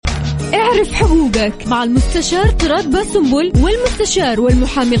اعرف حقوقك مع المستشار طراد باسنبل والمستشار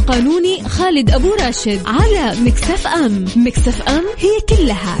والمحامي القانوني خالد أبو راشد على ميكس اف ام. ميكس اف ام هي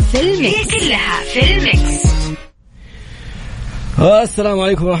كلها في الميكس. السلام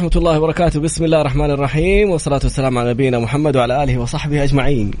عليكم ورحمة الله وبركاته. بسم الله الرحمن الرحيم، والصلاة والسلام على نبينا محمد وعلى آله وصحبه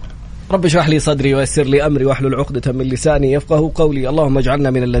أجمعين. رب اشرح لي صدري ويسر لي أمري واحلل عقدة من لساني يفقه قولي. اللهم اجعلنا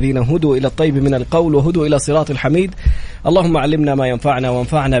من الذين هدوا إلى الطيب من القول وهدوا إلى صراط الحميد. اللهم علمنا ما ينفعنا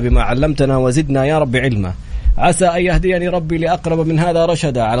وانفعنا بما علمتنا وزدنا يا رب علما. عسى أن يهديني ربي لأقرب من هذا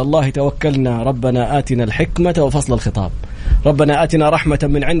رشدا. على الله توكلنا. ربنا آتنا الحكمة وفصل الخطاب. ربنا آتنا رحمة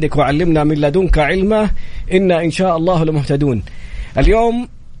من عندك وعلمنا من لدنك علما إنا إن شاء الله لمهتدون. اليوم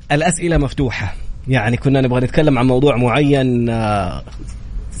الأسئلة مفتوحة، يعني كنا نبغى نتكلم عن موضوع معين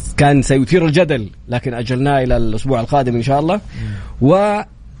كان سيثير الجدل، لكن أجلناه إلى الأسبوع القادم إن شاء الله.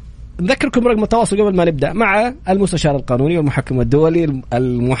 ونذكركم رقم التواصل قبل ما نبدأ مع المستشار القانوني والمحكم الدولي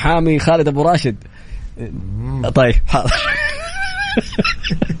المحامي خالد أبو راشد. طيب حاضر.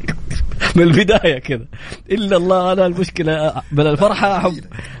 من البداية كذا إلا الله، أنا المشكلة بل الفرحة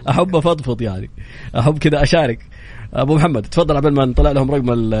أحب أفضفض، يعني أحب كذا أشارك. أبو محمد تفضل قبل ما نطلع لهم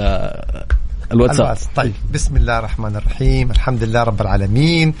رقم الواتساب. طيب، بسم الله الرحمن الرحيم، الحمد لله رب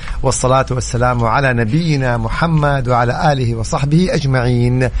العالمين، والصلاة والسلام على نبينا محمد وعلى آله وصحبه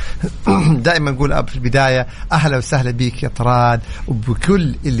أجمعين. دائما نقول في البداية أهلا وسهلا بك يا طراد،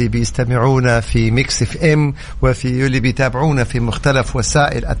 وبكل اللي بيستمعونا في ميكس اف ام، وفي اللي بيتابعونا في مختلف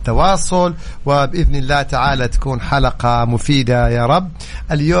وسائل التواصل، وبإذن الله تعالى تكون حلقة مفيدة يا رب.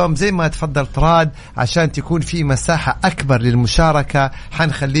 اليوم زي ما تفضل طراد، عشان تكون في مساحة أكبر للمشاركة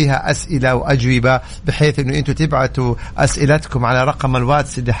حنخليها أسئلة وأجوبة، بحيث انه انتوا تبعتوا اسئلتكم على رقم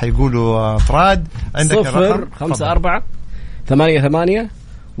الواتس اللي حيقولوا طراد. عندك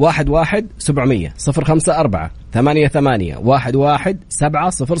 054-88-11-700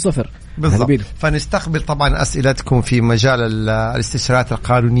 054-88-11-700. بالضبط. فنستقبل طبعا أسئلتكم في مجال الاستشارات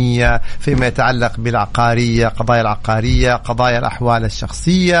القانونية فيما يتعلق بالعقارية، قضايا العقارية، قضايا الأحوال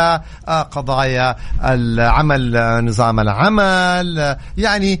الشخصية، قضايا العمل، نظام العمل،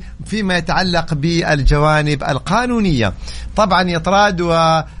 يعني فيما يتعلق بالجوانب القانونية. طبعا يطراد،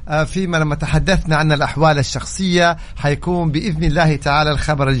 وفيما لما تحدثنا عن الأحوال الشخصية حيكون بإذن الله تعالى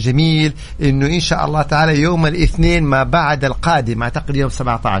الخبر الجميل إنه إن شاء الله تعالى يوم الاثنين ما بعد القادم، أعتقد يوم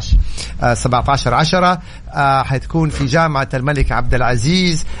 17/10 حتكون في جامعة الملك عبد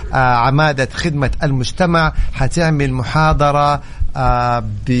العزيز عمادة خدمة المجتمع، حتعمل محاضرة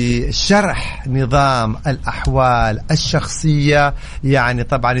بشرح نظام الأحوال الشخصية. يعني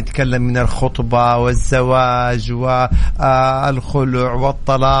طبعا نتكلم من الخطبة والزواج والخلع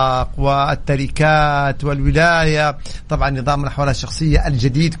والطلاق والتركات والولاية، طبعا نظام الأحوال الشخصية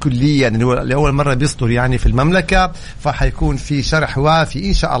الجديد كليا لأول مرة بيصدر يعني في المملكة، فحيكون في شرح وافي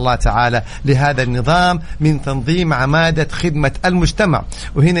إن شاء الله تعالى لهذا النظام من تنظيم عمادة خدمة المجتمع.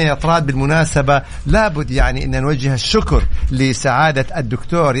 وهنا يا طراد بالمناسبة لابد يعني أن نوجه الشكر لسعادة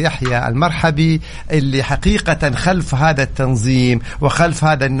الدكتور يحيى المرحبي، اللي حقيقة خلف هذا التنظيم وخلف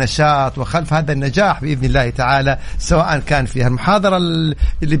هذا النشاط وخلف هذا النجاح بإذن الله تعالى، سواء كان في المحاضرة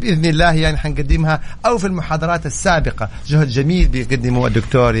اللي بإذن الله يعني حنقدمها أو في المحاضرات السابقة. جهد جميل بيقدمه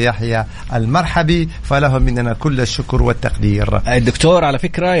الدكتور يحيى المرحبي، فله مننا كل الشكر والتقدير. الدكتور على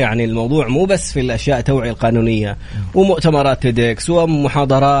فكرة يعني الموضوع مو بس في الأشياء التوعية القانونية، ومؤتمرات تيدكس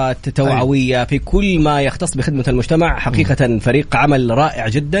ومحاضرات توعوية في كل ما يختص بخدمة المجتمع. حقيقة فريق عمل رائع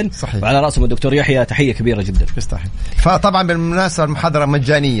جدا. صحيح. وعلى رأسهم الدكتور يحيى، تحية كبيرة جدا. يستحق. فطبعا بالمناسبة المحاضرة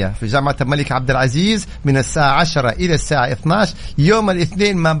مجانية في جامعة الملك عبد العزيز من الساعة 10 إلى الساعة 12 يوم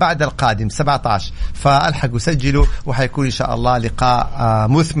الاثنين ما بعد القادم 17. فألحقوا سجلوا، وحيكون إن شاء الله لقاء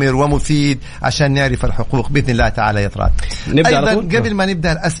مثمر ومفيد عشان نعرف الحقوق بإذن الله تعالى. يطراد أيضا قبل ما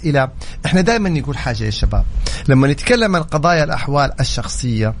نبدأ الأسئلة، إحنا دائما نقول حاجة يا شباب، لما نتكلم عن قضايا الأحوال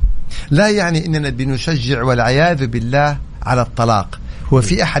الشخصية لا يعني إننا بنشجع والعياذ بالله على الطلاق. هو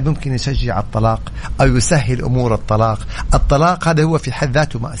في أحد ممكن يشجع الطلاق أو يسهل أمور الطلاق؟ الطلاق هذا هو في حد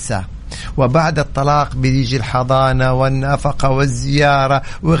ذاته مأساة، وبعد الطلاق بيجي الحضانة والنفقة والزيارة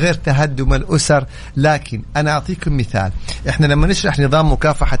وغير تهدم الأسر. لكن أنا أعطيكم مثال، إحنا لما نشرح نظام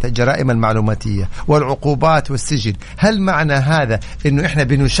مكافحة الجرائم المعلوماتية والعقوبات والسجن، هل معنى هذا إنه إحنا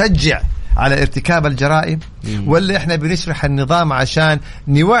بنشجع على ارتكاب الجرائم، ولا إحنا بنشرح النظام عشان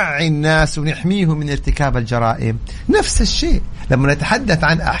نوعي الناس ونحميهم من ارتكاب الجرائم؟ نفس الشيء لما نتحدث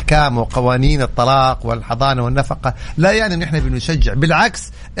عن أحكام وقوانين الطلاق والحضانة والنفقة، لا يعني إن إحنا بنشجع،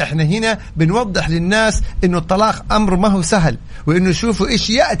 بالعكس إحنا هنا بنوضح للناس إنه الطلاق أمر ما هو سهل، وإنه شوفوا إيش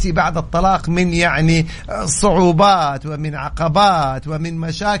يأتي بعد الطلاق من يعني صعوبات ومن عقبات ومن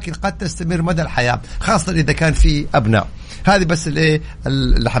مشاكل قد تستمر مدى الحياة، خاصة إذا كان في أبناء. هذه بس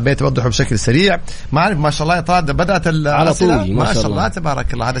اللي حبيت أوضحه بشكل سريع. ما أعرف ما شاء الله بدأت على طول ما شاء الله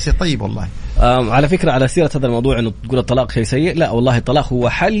تبارك الله. هذا شيء طيب والله. على فكرة على سيرة هذا الموضوع إنه تقول الطلاق شيء سيء، لا والله الطلاق هو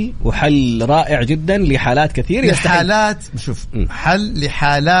حل، وحل رائع جدا لحالات كثير. لحالات شوف حل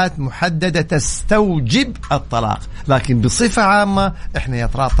لحالات محددة تستوجب الطلاق، لكن بصفة عامة إحنا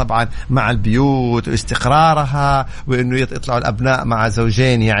يطراد طبعا مع البيوت واستقرارها، وإنه يطلعوا الأبناء مع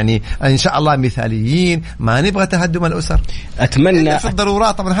زوجين يعني إن شاء الله مثاليين. ما نبغى تهدم الأسر. أتمنى في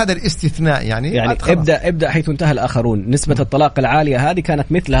الضرورات طبعا هذا الاستثناء يعني ابدأ حيث انتهى الآخرون. نسبة الطلاق العالية هذه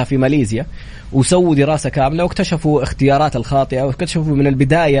كانت مثلها في ماليزيا، وسووا دراسة كاملة واكتشفوا اختيارات الخاطئة، واكتشفوا من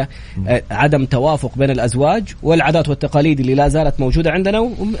البداية عدم توافق بين الأزواج والعادات والتقاليد اللي لا زالت موجودة عندنا،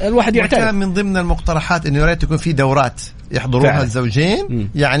 والواحد يعترف. كان من ضمن المقترحات إنه يريد تكون في دورات يحضروها الزوجين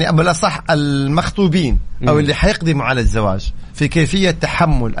يعني أما صح المخطوبين أو اللي حيقدموا على الزواج في كيفية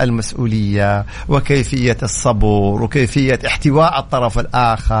تحمل المسؤولية وكيفية الصبر وكيفية احتواء الطرف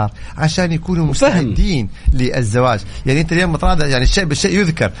الآخر عشان يكونوا مستعدين للزواج. يعني أنت اليوم مطرادة يعني الشيء بالشيء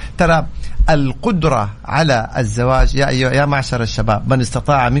يذكر. ترى القدرة على الزواج يا معشر الشباب من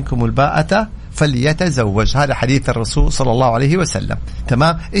استطاع منكم الباءة فليتزوج. هذا حديث الرسول صلى الله عليه وسلم.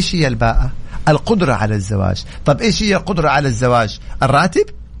 تمام. إيش هي الباءة؟ القدرة على الزواج. طب إيش هي القدرة على الزواج؟ الراتب؟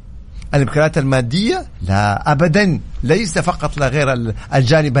 الإمكانيات المادية؟ لا أبدا، ليس فقط لا غير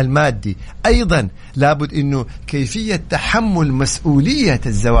الجانب المادي، أيضا لابد أنه كيفية تحمل مسؤولية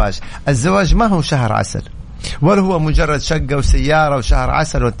الزواج. الزواج ما هو شهر عسل ولا هو مجرد شقة وسيارة وشهر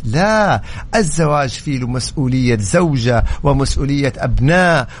عسل، لا، الزواج فيه له مسؤولية زوجة ومسؤولية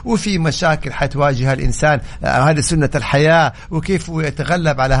أبناء، وفي مشاكل حتواجه الإنسان. هذه سنة الحياة، وكيف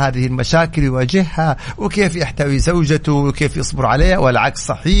يتغلب على هذه المشاكل يواجهها، وكيف يحتوي زوجته وكيف يصبر عليها، والعكس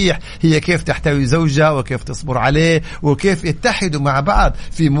صحيح، هي كيف تحتوي زوجها وكيف تصبر عليه، وكيف يتحدوا مع بعض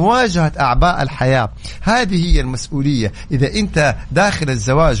في مواجهة أعباء الحياة. هذه هي المسؤولية. إذا أنت داخل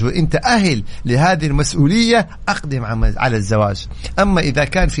الزواج وأنت أهل لهذه المسؤولية أقدم على الزواج. أما إذا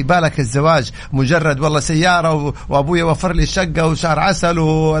كان في بالك الزواج مجرد والله سيارة وأبويا وفر لي شقة وشهر عسل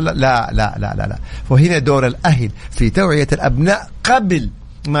لا لا لا لا لا. وهنا دور الأهل في توعية الأبناء قبل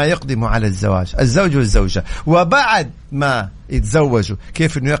ما يقدموا على الزواج، الزوج والزوجة، وبعد ما يتزوجوا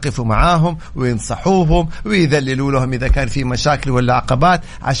كيف إنه يقفوا معاهم وينصحوهم ويذللوا لهم إذا كان في مشاكل ولا عقبات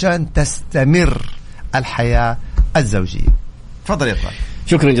عشان تستمر الحياة الزوجية. تفضل يا طارق.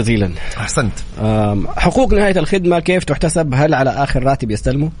 شكرا جزيلا. أحسنت. حقوق نهاية الخدمة كيف تحتسب؟ هل على آخر راتب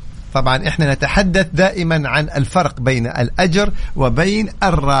يستلمه؟ طبعا إحنا نتحدث دائما عن الفرق بين الأجر وبين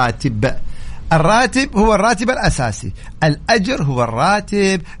الراتب. الراتب هو الراتب الأساسي، الأجر هو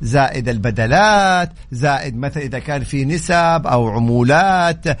الراتب زائد البدلات، زائد مثلا إذا كان في نسب أو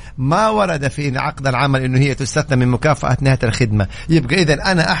عمولات ما ورد في عقد العمل إنه هي تستثنى من مكافأة نهاية الخدمة. يبقى إذن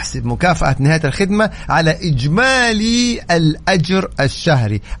أنا أحسب مكافأة نهاية الخدمة على إجمالي الأجر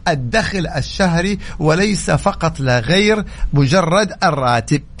الشهري، الدخل الشهري، وليس فقط لا غير مجرد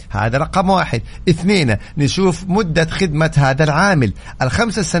الراتب. هذا رقم واحد. 2 نشوف مدة خدمة هذا العامل.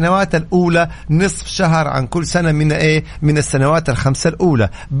 5 سنوات الأولى نصف شهر عن كل سنة من السنوات 5 الأولى.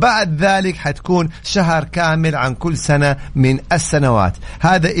 بعد ذلك حتكون شهر كامل عن كل سنة من السنوات.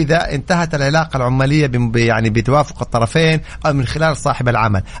 هذا إذا انتهت العلاقة العمالية يعني بتوافق الطرفين أو من خلال صاحب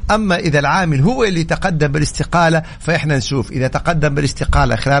العمل. أما إذا العامل هو اللي تقدم بالاستقالة فإحنا نشوف إذا تقدم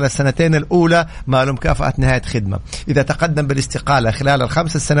بالاستقالة خلال 2 سنين الأولى ما له مكافأة نهاية خدمة. إذا تقدم بالاستقالة خلال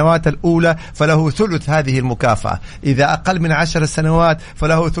 5 السنوات الأولى فله ثلث هذه المكافأة. إذا أقل من 10 سنوات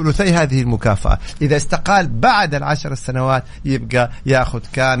فله ثلثي هذه المكافأة. إذا استقال بعد 10 سنوات يبقى يأخذ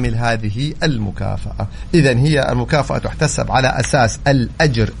كامل هذه المكافأة. إذن هي المكافأة تحتسب على أساس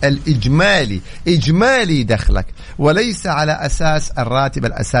الأجر الإجمالي، إجمالي دخلك، وليس على أساس الراتب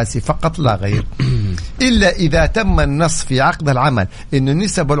الأساسي فقط لا غير. إلا إذا تم النص في عقد العمل إن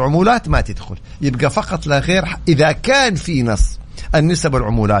النسب والعمولات ما تدخل، يبقى فقط لا غير إذا كان في نص النسب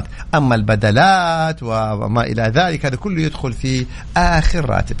والعمولات. أما البدلات وما إلى ذلك هذا كله يدخل في آخر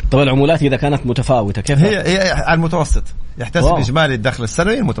راتب. طبعا العمولات إذا كانت متفاوتة كيف؟ هي المتوسط يحتسب إجمالي الدخل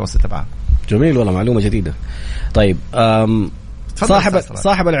السنوي المتوسط تبعه. جميل والله، معلومة جديدة. طيب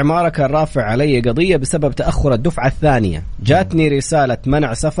صاحب العمارة كان رافع علي قضية بسبب تأخر الدفعة الثانية. جاتني رسالة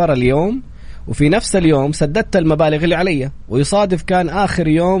منع سفر اليوم، وفي نفس اليوم سددت المبالغ اللي علي، ويصادف كان آخر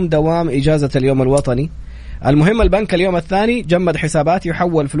يوم دوام إجازة اليوم الوطني. المهم البنك اليوم الثاني جمد حساباتي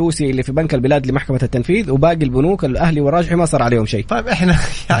وحول فلوسي اللي في بنك البلاد لمحكمة التنفيذ، وباقي البنوك الأهلي والراجحي ما صار عليهم شيء. طيب إحنا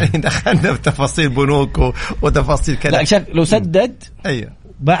يعني دخلنا بتفاصيل بنوك وتفاصيل كذا. لا شك لو سدد أيوه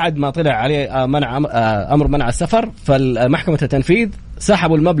بعد ما طلع عليه أمر منع السفر، فالمحكمة التنفيذ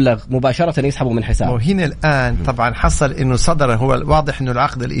سحبوا المبلغ مباشرة يسحبوا من حساب. وهنا الآن طبعا حصل إنه صدر، هو واضح إنه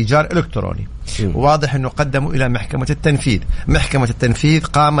العقد الإيجار إلكتروني، واضح إنه قدموا إلى محكمة التنفيذ. محكمة التنفيذ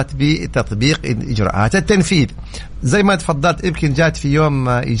قامت بتطبيق إجراءات التنفيذ زي ما تفضلت. يمكن جات في يوم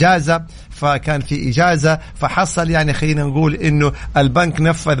إجازة، فكان في إجازة، فحصل يعني خلينا نقول إنه البنك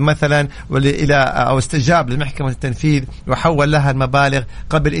نفذ مثلا إلى أو استجاب لمحكمة التنفيذ وحول لها المبالغ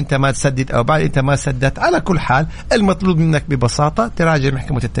قبل أنت ما تسدد أو بعد أنت ما سددت. على كل حال المطلوب منك ببساطة تراجع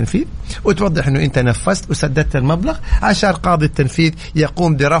محكمة التنفيذ وتوضح إنه أنت نفذت وسددت المبلغ عشان قاضي التنفيذ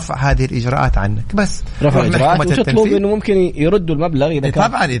يقوم برفع هذه الإجراءات عنك. بس رفع الإجراءات وتطلب إنه ممكن يردوا المبلغ إذا كان،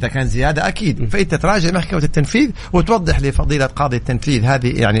 طبعا إذا كان زيادة أكيد. فأنت تراجع محكمة التنفيذ وتوضح لفضيلة قاضي التنفيذ هذه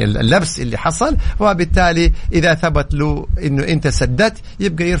يعني اللبس اللي حصل، وبالتالي إذا ثبت له إنه أنت سددت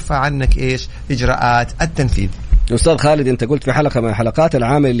يبقى يرفع عنك إيش إجراءات التنفيذ. أستاذ خالد، أنت قلت في حلقة من الحلقات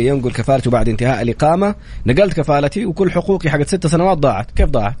العامل اللي ينقل كفالته بعد انتهاء الإقامة، نقلت كفالتي وكل حقوقي حقت 6 سنوات ضاعت. كيف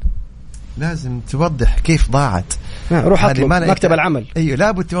ضاعت؟ لازم توضح كيف ضاعت. روح أطلب مكتب العمل. أيوة،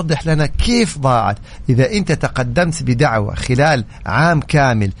 لابد توضح لنا كيف ضاعت. إذا أنت تقدمت بدعوة خلال عام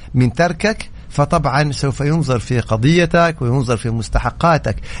كامل من تركك، فطبعا سوف ينظر في قضيتك وينظر في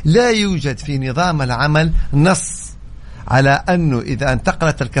مستحقاتك. لا يوجد في نظام العمل نص على أنه إذا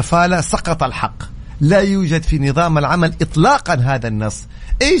انتقلت الكفالة سقط الحق. لا يوجد في نظام العمل إطلاقا هذا النص.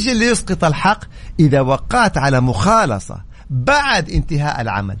 إيش اللي يسقط الحق؟ إذا وقعت على مخالصة بعد انتهاء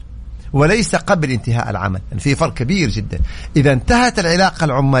العمل وليس قبل انتهاء العمل. يعني في فرق كبير جدا. إذا انتهت العلاقة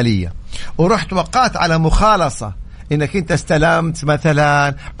العمالية ورحت وقعت على مخالصة إنك أنت استلمت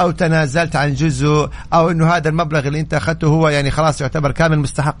مثلا أو تنازلت عن جزء، أو إنه هذا المبلغ اللي أنت أخذته هو يعني خلاص يعتبر كامل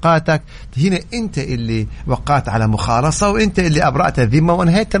مستحقاتك، هنا أنت اللي وقعت على مخالصة وأنت اللي أبرأت الذمة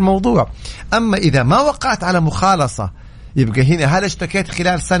وانهيت الموضوع. أما إذا ما وقعت على مخالصة يبقى هنا هل اشتكيت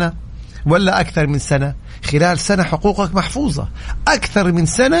خلال سنة ولا أكثر من سنة؟ خلال سنة حقوقك محفوظة. أكثر من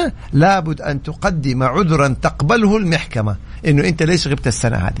سنة لابد أن تقدم عذرا تقبله المحكمة إنه أنت ليش غبت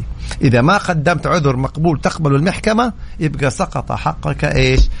السنة هذه. إذا ما قدمت عذر مقبول تقبل المحكمة يبقى سقط حقك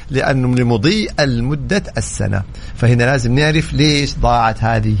إيش؟ لأنه لمضي المدة السنة. فهنا لازم نعرف ليش ضاعت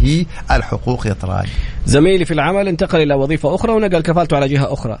هذه الحقوق يا طراد. زميلي في العمل انتقل إلى وظيفة أخرى ونقل كفالته على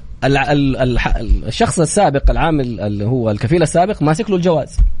جهة أخرى. الشخص السابق العامل اللي هو الكفيل السابق ماسك له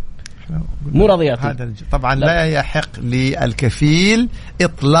الجواز، مو راضياته. هذا طبعا لا يحق للكفيل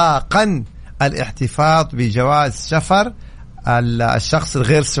إطلاقا الاحتفاظ بجواز سفر الشخص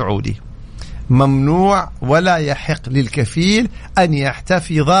الغير سعودي. ممنوع، ولا يحق للكفيل أن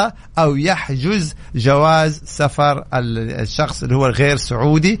يحتفظ أو يحجز جواز سفر الشخص اللي هو الغير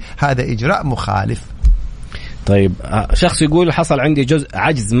سعودي. هذا إجراء مخالف. طيب، شخص يقول حصل عندي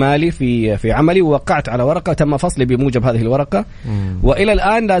عجز مالي في عملي ووقعت على ورقة تم فصلي بموجب هذه الورقة، وإلى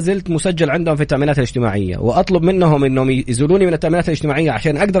الآن لا زلت مسجل عندهم في التأمينات الاجتماعية، وأطلب منهم إنهم يزولوني من التأمينات الاجتماعية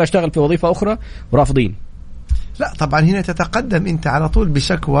عشان أقدر أشتغل في وظيفة أخرى ورافضين. لا طبعا هنا تتقدم أنت على طول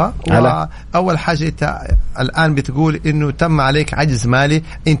بشكوى. وأول حاجة أنت الآن بتقول إنه تم عليك عجز مالي،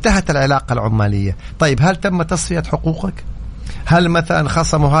 انتهت العلاقة العمالية. طيب هل تم تصفية حقوقك؟ هل مثلا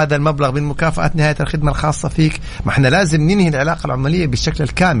خصموا هذا المبلغ من مكافأة نهاية الخدمة الخاصة فيك؟ ما احنا لازم ننهي العلاقة العمالية بالشكل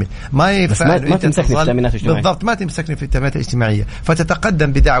الكامل. ما ينفع ما تمسكني في التأمينات الاجتماعية. بالضبط، ما تمسكني في التأمينات الاجتماعية.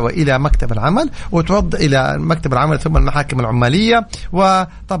 فتتقدم بدعوة إلى مكتب العمل وتوضع إلى مكتب العمل ثم المحاكم العمالية،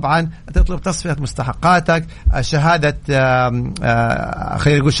 وطبعا تطلب تصفية مستحقاتك، شهادة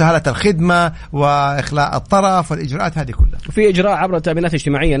خلينا نقول شهادة الخدمة وإخلاء الطرف والإجراءات هذه كلها. وفي إجراء عبر التأمينات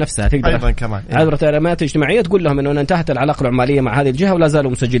الاجتماعية نفسها تقدر أيضا كمان عبر التأمينات الاجتماعية تقول لهم إنه انتهت العلاقة العمالية مع هذه الجهة ولا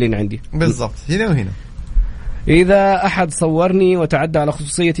زالوا مسجلين عندي. بالضبط، هنا وهنا. إذا أحد صورني وتعدى على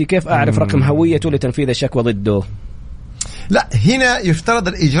خصوصيتي كيف أعرف رقم هويته لتنفيذ الشكوى ضده؟ لا، هنا يفترض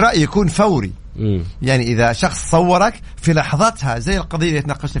الإجراء يكون فوري. يعني إذا شخص صورك في لحظتها زي القضية اللي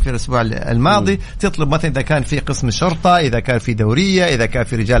تناقشنا في الأسبوع الماضي، تطلب مثلا إذا كان في قسم الشرطة، إذا كان في دورية، إذا كان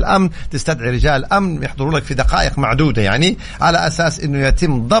في رجال أمن، تستدعي رجال أمن يحضروا لك في دقائق معدودة، يعني على أساس أنه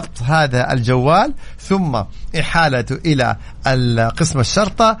يتم ضبط هذا الجوال ثم إحالته إلى قسم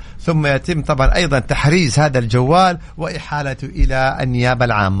الشرطة، ثم يتم طبعا أيضا تحريز هذا الجوال وإحالته إلى النيابة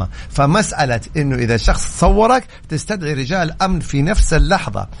العامة. فمسألة أنه إذا شخص صورك تستدعي رجال أمن في نفس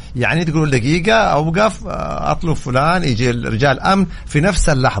اللحظة، يعني تقول دقيقة أوقف أطلب فلان، يجي رجال أمن في نفس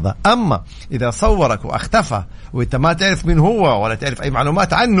اللحظة. أما إذا صورك واختفى وإنت ما تعرف من هو ولا تعرف أي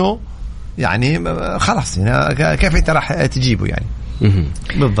معلومات عنه، يعني خلاص هنا كيف أنت راح تجيبه يعني.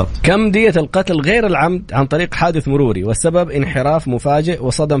 بالضبط. كم دية القتل غير العمد عن طريق حادث مروري والسبب انحراف مفاجئ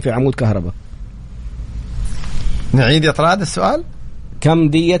وصدم في عمود كهرباء؟ نعيد يا طراد السؤال. كم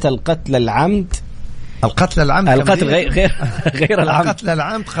دية القتل العمد؟ القتل العمد غير العمد. القتل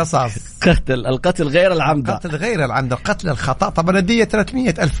العمد خصاص القتل غير العمد. القتل غير العمد، القتل الخطأ. طبعا الدية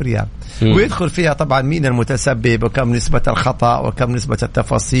 300,000 ريال، ويدخل فيها طبعا مين المتسبب وكم نسبة الخطأ وكم نسبة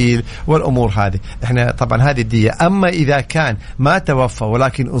التفاصيل والأمور هذه. احنا طبعا هذه الدية. أما إذا كان ما توفى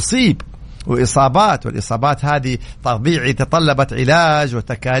ولكن أصيب وإصابات، والإصابات هذه طبيعي تطلبت علاج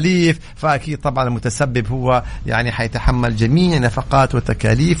وتكاليف، فأكيد طبعا المتسبب هو يعني حيتحمل جميع نفقات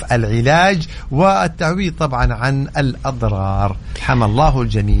وتكاليف العلاج والتعويض طبعا عن الأضرار. حمى الله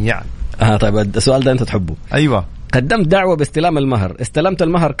الجميع. طيب السؤال ده أنت تحبه. أيوة. قدمت دعوة باستلام المهر، استلمت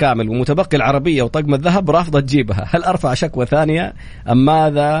المهر كامل ومتبقي العربية وطقم الذهب رافضة تجيبها، هل أرفع شكوى ثانية أم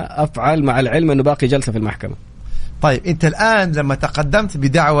ماذا أفعل مع العلم أنه باقي جلسة في المحكمة؟ طيب أنت الآن لما تقدمت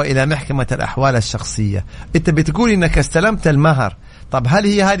بدعوة إلى محكمة الأحوال الشخصية، أنت بتقول إنك استلمت المهر. طب هل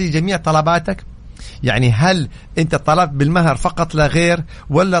هي هذه جميع طلباتك؟ يعني هل أنت طلبت بالمهر فقط لا غير،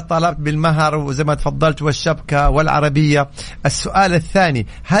 ولا طلبت بالمهر وزي ما تفضلت والشبكة والعربية؟ السؤال الثاني،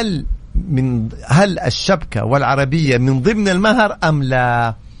 هل الشبكة والعربية من ضمن المهر أم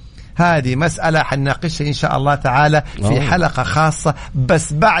لا؟ هذه مسألة حنناقشها إن شاء الله تعالى في حلقة خاصة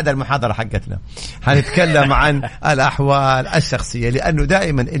بس بعد المحاضرة حقتنا. هنتكلم عن الأحوال الشخصية، لأنه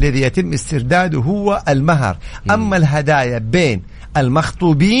دائما الذي يتم استرداده هو المهر. أما الهدايا بين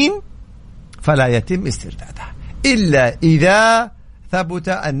المخطوبين فلا يتم استردادها إلا إذا ثبت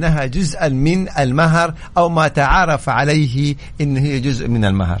أنها جزءا من المهر أو ما تعارف عليه إن هي جزء من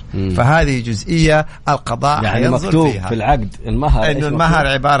المهر. فهذه جزئية القضاء يعني مكتوب فيها في العقد المهر، إنه المهر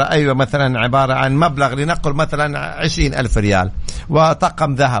عبارة مثلا عبارة عن مبلغ، لنقل مثلا 20,000 ريال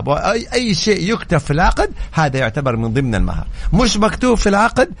وطقم ذهب وأي شيء يكتب في العقد، هذا يعتبر من ضمن المهر. مش مكتوب في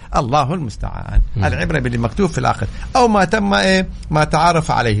العقد، الله المستعان. العبرة باللي مكتوب في العقد أو ما تم ما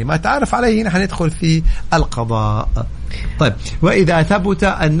تعارف عليه. ما تعارف عليه نحن ندخل في القضاء. طيب، وإذا ثبت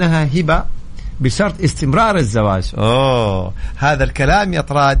أنها هبة بشرط استمرار الزواج، هذا الكلام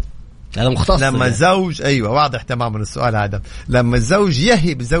يطراد هذا مختص لما الزوج، أيوة واضح تماما السؤال هذا، لما الزوج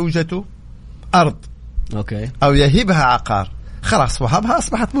يهب زوجته أرض أو يهبها عقار، خلاص وهبها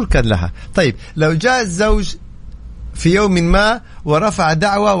أصبحت ملكا لها. طيب لو جاء الزوج في يوم ما ورفع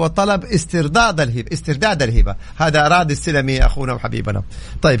دعوة وطلب استرداد الهبة، هذا أراد السلمي أخونا وحبيبنا.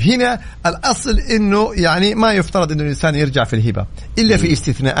 طيب هنا الأصل إنه يعني ما يفترض إنه الإنسان يرجع في الهبة إلا في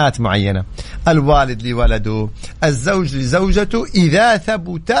استثناءات معينة. الوالد لولده، الزوج لزوجته، إذا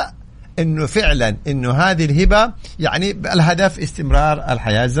ثبت إنه فعلا إنه هذه الهبة يعني الهدف استمرار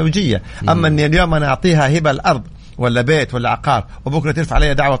الحياة الزوجية. أما إن اليوم أنا أعطيها هبة الأرض ولا بيت ولا عقار وبكرة ترفع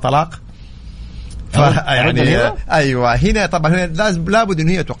عليها دعوة طلاق، يعني أيوة هنا طبعا لابد أن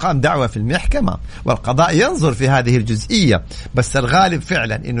هي تقام دعوة في المحكمة والقضاء ينظر في هذه الجزئية. بس الغالب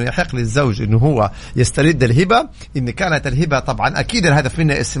فعلا أنه يحق للزوج أنه هو يسترد الهبة إن كانت الهبة طبعا أكيد الهدف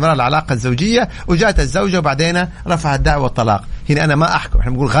منها استمرار العلاقة الزوجية، وجاءت الزوجة وبعدين رفعت دعوة الطلاق. هنا أنا ما أحكم،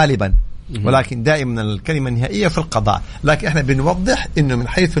 احنا بنقول غالبا، ولكن دائما الكلمة النهائية في القضاء. لكن احنا بنوضح أنه من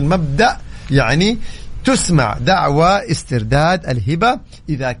حيث المبدأ يعني تسمع دعوى استرداد الهبة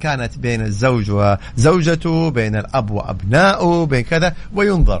إذا كانت بين الزوج وزوجته، بين الأب وأبنائه، بين كذا،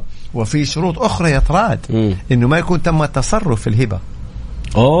 وينظر. وفي شروط أخرى يطراد إنه ما يكون تم التصرف في الهبة.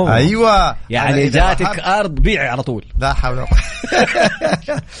 أيوة يعني جاتك أرض بيعي على طول، لا حول ولا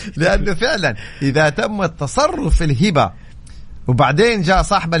قوة لأنه فعلا إذا تم التصرف في الهبة وبعدين جاء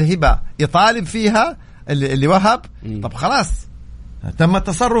صاحب الهبة يطالب فيها اللي وهب، طب خلاص تم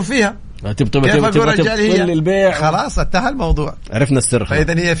التصرف فيها، تبغى البيع، خلاص انتهى الموضوع، عرفنا السر.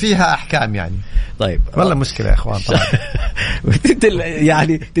 فإذا هي فيها أحكام يعني. طيب والله مشكلة يا إخوان طبعا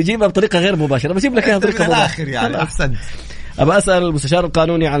يعني تجيبها بطريقة غير مباشرة، بجيب لك اياها بطريقة مباشرة يعني. أحسنت. أبى أسأل المستشار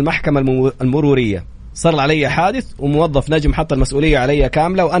القانوني عن المحكمة المرورية. صار علي حادث وموظف نجم حط المسؤولية علي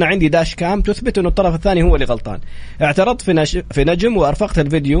كاملة، وأنا عندي داش كام تثبت أنه الطرف الثاني هو اللي غلطان. اعترضت في نجم وأرفقت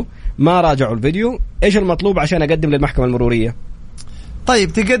الفيديو، ما راجعوا الفيديو. إيش المطلوب عشان أقدم للمحكمة المرورية؟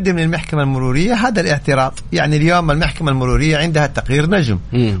 طيب تقدم للمحكمة المرورية هذا الاعتراض. يعني اليوم المحكمة المرورية عندها تقرير نجم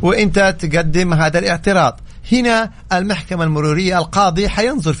وانت تقدم هذا الاعتراض. هنا المحكمة المرورية القاضي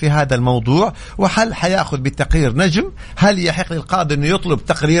حينظر في هذا الموضوع، وهل حيأخذ بالتقرير نجم، هل يحق للقاضي انه يطلب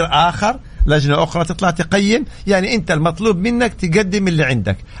تقرير آخر، لجنة أخرى تطلع تقيم. يعني أنت المطلوب منك تقدم اللي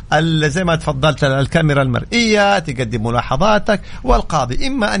عندك، زي ما تفضلت الكاميرا المرئية، تقدم ملاحظاتك، والقاضي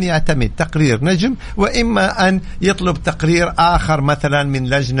إما أن يعتمد تقرير نجم وإما أن يطلب تقرير آخر مثلا من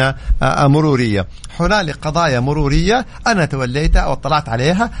لجنة مرورية. هنالك قضايا مرورية أنا توليتها أو اطلعت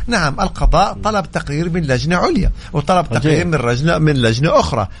عليها، نعم القضاء طلب تقرير من لجنة عليا وطلب تقرير من لجنة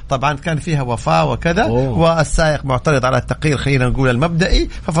أخرى، طبعا كان فيها وفاة وكذا والسائق معترض على التقرير خلينا نقول المبدئي،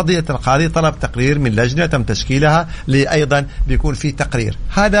 ففضيلة القاضي لطلب تقرير من لجنة تم تشكيلها، أيضا بيكون في تقرير.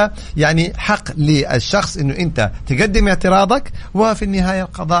 هذا يعني حق للشخص إنه أنت تقدم اعتراضك، وفي النهاية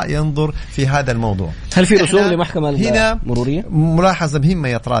القضاء ينظر في هذا الموضوع. هل في رسوم لمحكمة هنا مرورية؟ ملاحظة مهمة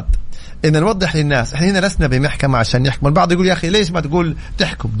يا طراد، إن نوضح للناس إحنا هنا لسنا بمحكمة عشان نحكم. البعض يقول يا أخي ليش ما تقول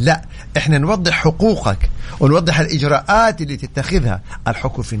تحكم؟ لا، إحنا نوضح حقوقك ونوضح الإجراءات اللي تتخذها.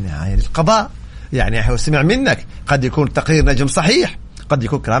 الحكم في النهاية للقضاء. يعني إحنا سمع منك قد يكون تقرير نجم صحيح، قد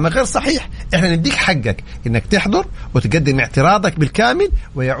يكون كلامك غير صحيح، إحنا نديك حقك إنك تحضر وتقدم اعتراضك بالكامل،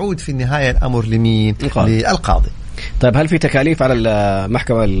 ويعود في النهاية الأمر لمين؟ للقاضي. طيب هل في تكاليف على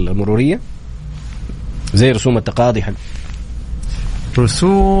المحكمة المرورية زي رسوم التقاضي حق؟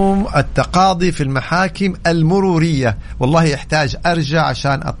 رسوم التقاضي في المحاكم المرورية والله يحتاج أرجع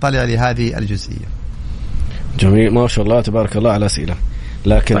عشان أطلع لهذه الجزئية. جميل، ما شاء الله تبارك الله على أسئلة.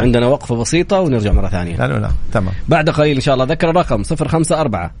 لكن طيب. عندنا وقفة بسيطة ونرجع مرة ثانية. لا تمام. بعد قليل إن شاء الله. ذكر الرقم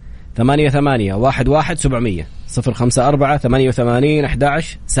 054-88-11700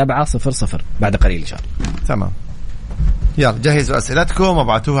 054-88-11-700. بعد قليل إن شاء الله. تمام. يلا جهزوا أسئلتكم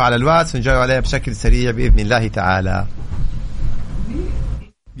وابعتوها على الواتس ونجاوب عليها بشكل سريع بإذن الله تعالى.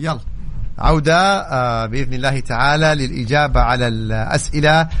 يلا عودة بإذن الله تعالى للإجابة على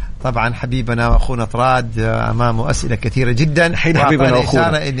الأسئلة. طبعا حبيبنا وأخونا طراد أمامه أسئلة كثيرة جدا. حبيبنا وأخونا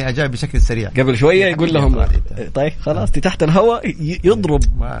إشارة إني أجاوب بشكل سريع. قبل شوية يقول لهم طيب خلاص تحت الهواء يضرب.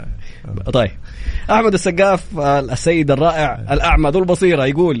 طيب أحمد السقاف السيد الرائع الأعمى ذو البصيرة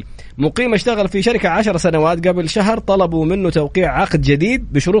يقول مقيم اشتغل في شركة 10 سنوات، قبل شهر طلبوا منه توقيع عقد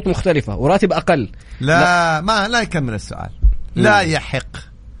جديد بشروط مختلفة وراتب أقل. لا يكمل السؤال. لا يحق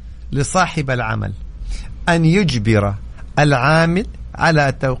لصاحب العمل أن يجبر العامل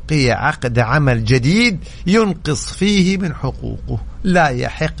على توقيع عقد عمل جديد ينقص فيه من حقوقه. لا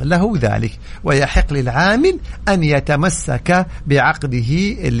يحق له ذلك، ويحق للعامل أن يتمسك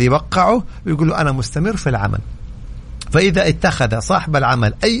بعقده اللي وقعه ويقول له أنا مستمر في العمل. فإذا اتخذ صاحب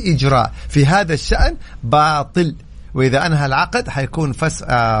العمل أي إجراء في هذا الشأن باطل، وإذا أنهى العقد حيكون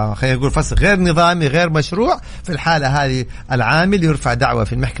خلينا نقول فسخ غير نظامي غير مشروع. في الحالة هذه العامل يرفع دعوة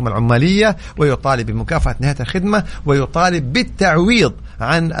في المحكمة العمالية ويطالب بمكافأة نهاية الخدمة، ويطالب بالتعويض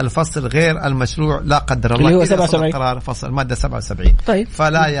عن الفصل غير المشروع لا قدر الله، اللي هو 77 قرار فصل المادة 77. طيب.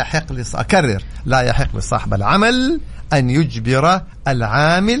 فلا يحق أكرر لا يحق لصاحب العمل أن يجبر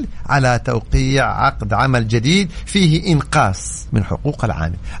العامل على توقيع عقد عمل جديد فيه إنقاص من حقوق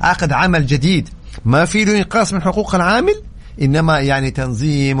العامل. عقد عمل جديد ما فيه له إنقاص من حقوق العامل، إنما يعني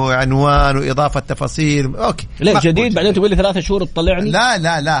تنظيم وعنوان وإضافة تفاصيل. أوكي لا جديد بعدين تقول لي 3 شهور تطلعني.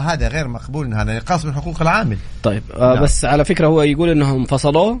 لا هذا غير مقبول، هذا إنقاص من حقوق العامل. طيب بس على فكرة هو يقول إنهم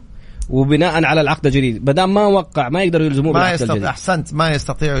فصلوه وبناء على العقد الجديد، بدام ما وقع ما يقدروا يلزموه بالعقد الجديد. أحسنت، ما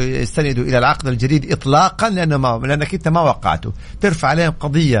يستطيعوا يستندوا إلى العقد الجديد إطلاقا، لأنك أنت ما وقعته. ترفع عليهم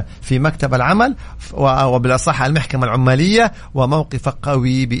قضية في مكتب العمل وبالأصح المحكمة العمالية، وموقفك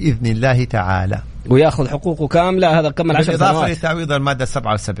قوي بإذن الله تعالى، ويأخذ حقوقه كاملة. هذا كمل 10 سنوات بالإضافة لتعويض المادة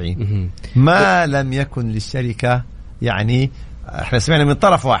 77 ما لم يكن للشركة. يعني احنا سمعنا من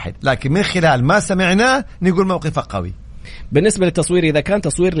طرف واحد، لكن من خلال ما سمعناه نقول موقفك قوي. بالنسبة للتصوير، إذا كان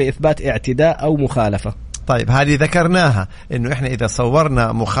تصوير لإثبات اعتداء أو مخالفة. طيب هذه ذكرناها، إنه إحنا إذا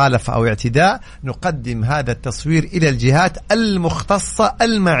صورنا مخالفة أو اعتداء نقدم هذا التصوير إلى الجهات المختصة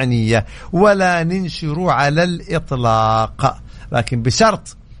المعنية ولا ننشر على الإطلاق، لكن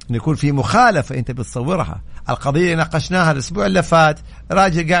بشرط أن يكون في مخالفة أنت بتصورها. القضية ناقشناها الأسبوع اللي فات،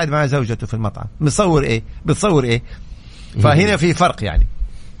 راجل قاعد مع زوجته في المطعم، بتصور إيه. فهنا في فرق يعني.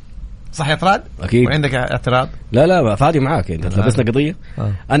 صح يا طراد؟ أكيد. وعندك اعتراض؟ لا فادي معاك، انت لبسنا قضية.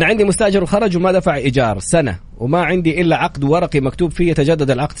 انا عندي مستاجر وخرج وما دفع ايجار سنة، وما عندي الا عقد ورقي مكتوب فيه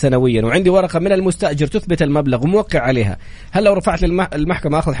يتجدد العقد سنويا، وعندي ورقة من المستاجر تثبت المبلغ وموقع عليها. هل لو رفعت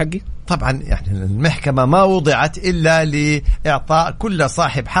للمحكمة اخذ حقي؟ طبعا يعني المحكمة ما وضعت الا لاعطاء كل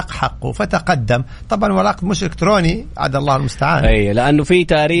صاحب حقه، فتقدم. طبعا والعقد مش الكتروني، عاد الله المستعان. اي لانه في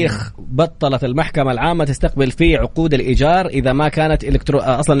تاريخ بطلت المحكمة العامة تستقبل فيه عقود الايجار اذا ما كانت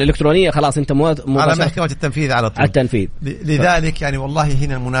اصلا الكترونية. خلاص انت على محكمة التنفيذ على طول. التنفيذ. لذلك يعني والله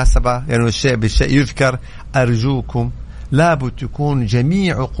هنا المناسبة، يعني الشيء بالشيء يذكر. أرجوكم لابد تكون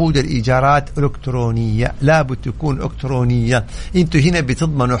جميع عقود الإيجارات إلكترونية، لابد تكون إلكترونية. أنتوا هنا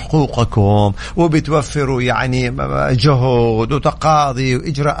بتضمنوا حقوقكم وبتوفروا يعني جهد وتقاضي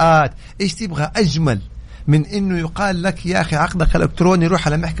وإجراءات. إيش تبغى أجمل من إنه يقال لك يا أخي عقدك الإلكتروني روح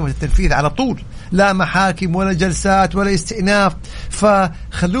على محكمة التنفيذ على طول، لا محاكم ولا جلسات ولا استئناف.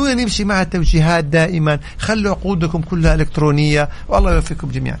 فخلونا نمشي مع التوجيهات دائما، خلوا عقودكم كلها إلكترونية، والله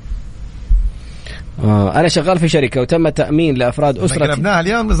يوفقكم جميعا. أنا شغال في شركة وتم تأمين لأفراد أسرتي. قلبناها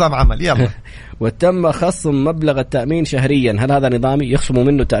اليوم نظام عمل يلا. وتم خصم مبلغ التأمين شهريا، هل هذا نظامي يخصموا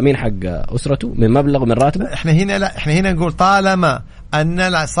منه التأمين حق أسرته من مبلغ من راتبه؟ احنا هنا نقول طالما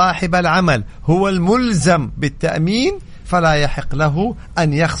أن صاحب العمل هو الملزم بالتأمين فلا يحق له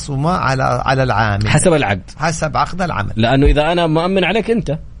أن يخصم على العامل حسب العقد، حسب عقد العمل. لأنه إذا أنا مؤمن عليك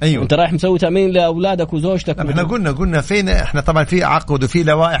أنت، أيوة. أنت رايح مسوي تأمين لأولادك وزوجتك. احنا قلنا فين، احنا طبعا في عقد وفي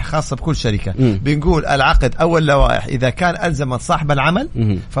لوائح خاصة بكل شركة. بنقول العقد أو اللوائح إذا كان ألزم صاحب العمل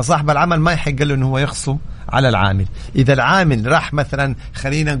فصاحب العمل ما يحق له إنه هو يخصم على العامل. إذا العامل راح مثلا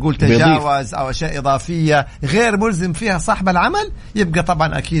خلينا نقول تجاوز أو أشياء إضافية غير ملزم فيها صاحب العمل، يبقى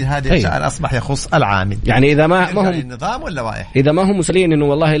طبعا أكيد هذا الشأن أصبح يخص العامل. يعني إذا ما هم النظام واللوائح، إذا ما هم مسؤولين إنه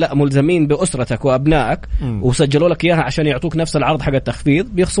والله لا ملزمين بأسرتك وأبنائك وسجلوا لك إياها عشان يعطوك نفس العرض حق التخفيض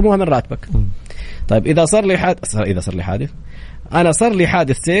بيخصموها من راتبك. طيب إذا صار لي حادث، أنا صار لي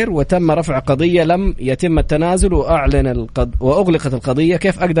حادث سير وتم رفع قضية لم يتم التنازل وأغلقت القضية،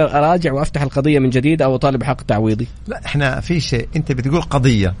 كيف أقدر أراجع وأفتح القضية من جديد أو أطالب حق تعويضي؟ لا إحنا في شيء، أنت بتقول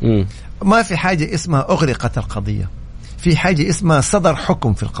قضية ما في حاجة اسمها أغلقت القضية، في حاجة اسمها صدر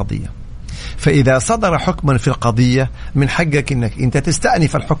حكم في القضية. فإذا صدر حكما في القضية من حقك إنك أنت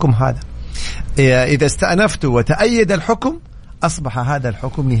تستأنف الحكم هذا. إذا استأنفت وتأيد الحكم أصبح هذا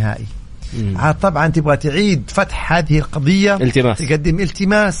الحكم نهائي. طبعا تبغى تعيد فتح هذه القضية تقدم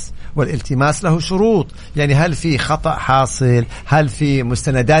التماس، والالتماس له شروط، يعني هل في خطأ حاصل، هل في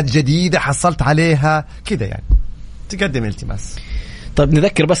مستندات جديدة حصلت عليها كده، يعني تقدم التماس. طيب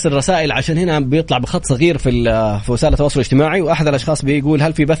نذكر بس الرسائل عشان هنا بيطلع بخط صغير في وسائل التواصل الاجتماعي، واحد الاشخاص بيقول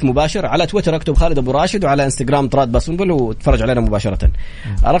هل في بث مباشر؟ على تويتر اكتب خالد ابو راشد، وعلى انستغرام تراد باسنبل وتفرج علينا مباشرة.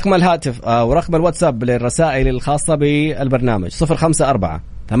 رقم الهاتف ورقم الواتساب للرسائل الخاصة بالبرنامج 054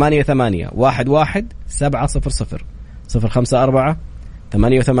 88 11 700 054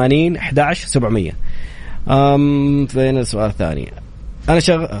 88 11 700. فين السؤال الثاني؟ أنا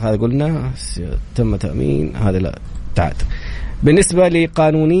هذا قلنا تم تأمين، هذا لا تعاد. بالنسبة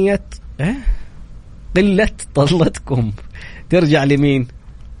لقانونية قلة طلتكم ترجع لمين؟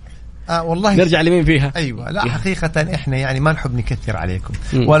 والله نرجع لمين فيها؟ أيوة لا حقيقة إحنا يعني ما نحب نكثر عليكم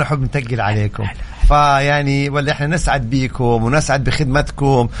ولا نحب نتقل عليكم، فيعني ولا إحنا نسعد بيكم ونسعد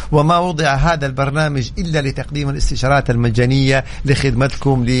بخدمتكم، وما وضع هذا البرنامج إلا لتقديم الاستشارات المجانية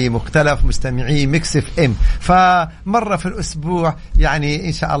لخدمتكم لمختلف مستمعي ميكس اف ام. فمرة في الأسبوع يعني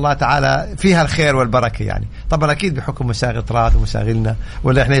إن شاء الله تعالى فيها الخير والبركة، يعني طبعا أكيد بحكم مشاغل طراد ومشاغلنا،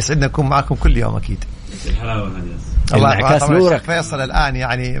 ولا إحنا يسعدنا نكون معكم كل يوم أكيد. الحلاوة هذه الله يعطيك فيصل الآن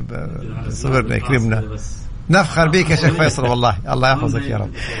يعني صبرنا يكرمنا، نفخر بيك يا شيخ فيصل والله، الله يحفظك يا رب.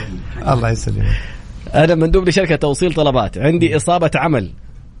 الله يسلمك. أنا مندوب لشركة توصيل طلبات، عندي إصابة عمل.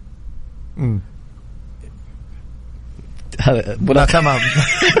 لا تمام.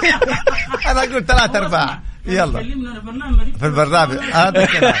 أنا أقول 3/4 يلا في البرنامج هذا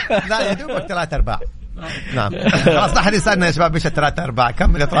كذا، لا يا دوبك 3/4. نعم خلاص أحد يسألنا يا شباب بيش 3/4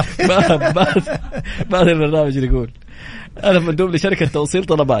 كمل اطرح. بعد البرنامج يقول أنا مندوب لشركة توصيل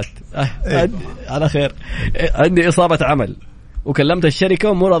طلبات على خير، عندي إصابة عمل وكلمت الشركة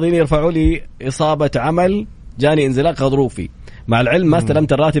ومو راضين يرفعوا لي إصابة عمل، جاني انزلاق غضروفي، مع العلم ما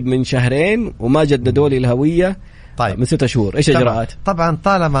استلمت الراتب من 2 وما جددوا لي الهوية طيب من 6 شهور. إيش الإجراءات؟ طبعا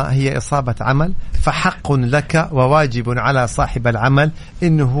طالما هي إصابة عمل فحق لك وواجب على صاحب العمل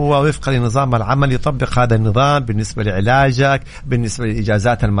إنه هو وفق لنظام العمل يطبق هذا النظام بالنسبة لعلاجك، بالنسبة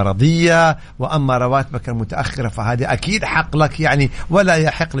للإجازات المرضية. وأما رواتبك المتأخرة فهذا أكيد حق لك يعني، ولا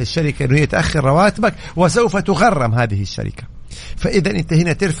يحق للشركة أنه يتأخر رواتبك وسوف تغرم هذه الشركة. فإذا أنت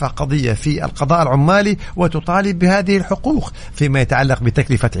هنا ترفع قضية في القضاء العمالي وتطالب بهذه الحقوق فيما يتعلق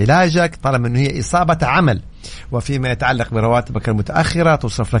بتكلفة علاجك طالما أنه هي إصابة عمل، وفيما يتعلق برواتبك المتأخرة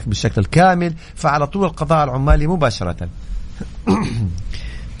تصرف لك بالشكل الكامل، فعلى طول القضاء العمالي مباشرة.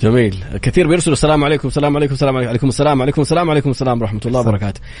 جميل. كثير بيرسلوا السلام عليكم السلام عليكم السلام عليكم السلام عليكم السلام عليكم السلام ورحمة الله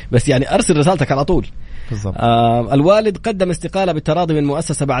وبركاته، بس يعني أرسل رسالتك على طول. الوالد قدم استقالة بالتراضي من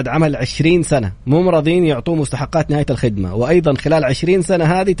مؤسسة بعد عمل 20 سنة، مو راضين يعطوه مستحقات نهاية الخدمة، وأيضا خلال 20 سنة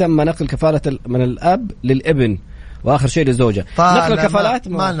هذه تم نقل كفالة من الأب للابن واخر شيء للزوجه. نقل الكفالات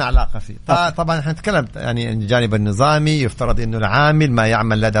ما لنا علاقه فيه. طبعا احنا نتكلم يعني الجانب النظامي، يفترض انه العامل ما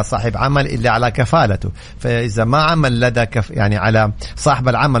يعمل لدى صاحب عمل الا على كفالته، فاذا ما عمل لدى يعني على صاحب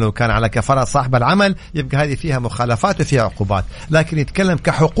العمل وكان على كفاله صاحب العمل يبقى هذه فيها مخالفات وفيها عقوبات. لكن يتكلم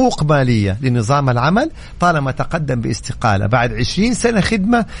كحقوق ماليه لنظام العمل، طالما تقدم باستقاله بعد 20 سنه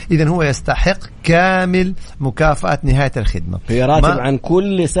خدمه اذا هو يستحق كامل مكافاه نهايه الخدمه. هي راتب عن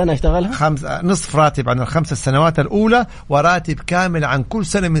كل سنه اشتغلها، نصف راتب عن ال5 سنوات الأولى، وراتب كامل عن كل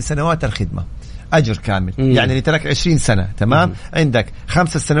سنة من سنوات الخدمة. أجر كامل. يعني اللي ترك 20 سنة تمام عندك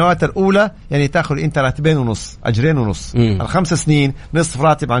 5 سنوات الأولى يعني تأخذ أنت راتبين ونص، أجرين ونص. ال5 سنين نصف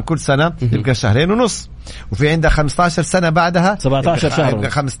راتب عن كل سنة يبقى شهرين ونص. وفي عندك 15 سنة بعدها 17 شهر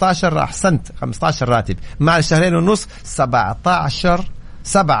 15. أحسنت 15 راتب مع الشهرين ونص 17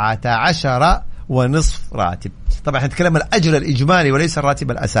 ونصف راتب. طبعا نتكلم الأجر الإجمالي وليس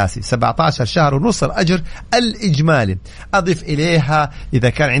الراتب الأساسي. 17 شهر ونص الأجر الإجمالي. أضف إليها إذا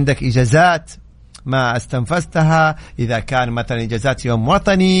كان عندك إجازات ما استنفذتها، إذا كان مثلا إجازات يوم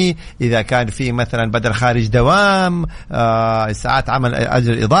وطني، إذا كان في مثلا بدل خارج دوام، ساعات عمل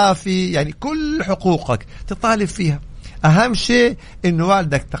أجر إضافي، يعني كل حقوقك تطالب فيها. أهم شيء إنه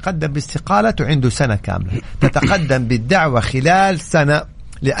والدك تقدم باستقالته عنده سنة كاملة، تتقدم بالدعوة خلال سنة،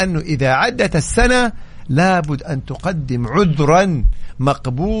 لأنه إذا عدت السنة لابد أن تقدم عذرا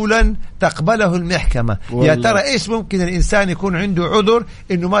مقبولا تقبله المحكمة. يا ترى إيش ممكن الإنسان يكون عنده عذر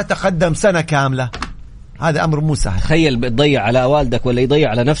إنه ما تقدم سنة كاملة؟ هذا أمر مو سهل. تخيل بتضيع على والدك ولا يضيع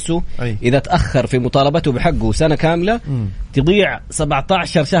على نفسه. إذا تأخر في مطالبته بحقه سنة كاملة تضيع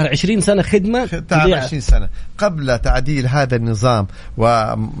 17 شهر، 20 سنة خدمة، تضيع 20 سنة. قبل تعديل هذا النظام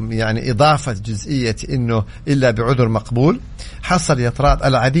ويعني إضافة جزئية إنه إلا بعذر مقبول، حصل يطراد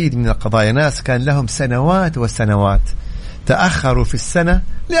العديد من القضايا ناس كان لهم سنوات وسنوات تأخروا في السنة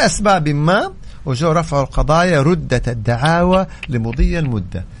لأسباب ما، وجو رفعوا القضايا، ردت الدعاوى لمضي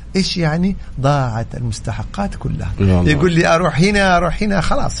المدة. إيش يعني؟ ضاعت المستحقات كلها. يقول لي أروح هنا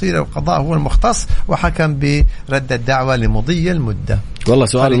خلاص، في القضاء هو المختص وحكم برد الدعوة لمضي المدة. والله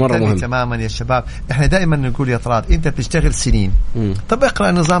سؤال مرة مهم تماما يا شباب. إحنا دائما نقول يا طراد أنت بتشتغل سنين، طب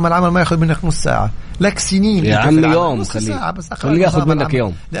اقرأ نظام العمل ما يأخذ منك نص ساعة، لك سنين يا عمي يوم، نص ساعة بس خليه يأخذ منك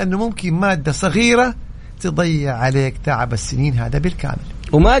يوم، لأنه ممكن مادة صغيرة تضيع عليك تعب السنين هذا بالكامل.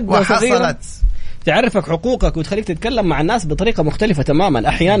 ومادة صغيرة تعرفك حقوقك وتخليك تتكلم مع الناس بطريقة مختلفة تماما.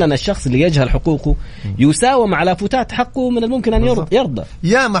 أحيانا الشخص اللي يجهل حقوقه يساوم على فتات حقه من الممكن أن يرضى.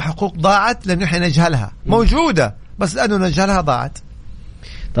 يا ما حقوق ضاعت لأنه إحنا نجهلها، موجودة بس لأنه نجهلها ضاعت.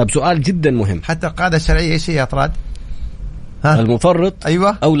 طيب سؤال جدا مهم، حتى القاعدة الشرعية إيش هي يا طراد؟ المفرط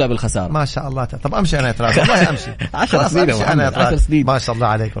أيوة أولى بالخسارة. ما شاء الله. طب أمشي أنا يا طراد، والله أمشي 10 سنين أنا يا طراد. ما شاء الله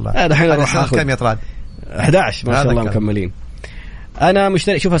عليك والله. هذا الحين أروح أخذ كم يا طراد؟ 11 ما شاء الله مكملين. أنا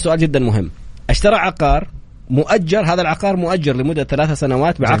مشتري، شوفها سؤال جدا مهم، اشترى عقار مؤجر، هذا العقار مؤجر لمدة 3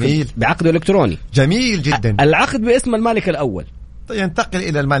 سنوات بعقد إلكتروني. جميل جدا. العقد باسم المالك الأول، ينتقل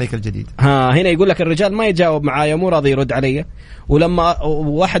إلى المالك الجديد. هنا يقول لك الرجال ما يجاوب معايا، مو راضي يرد علي، ولما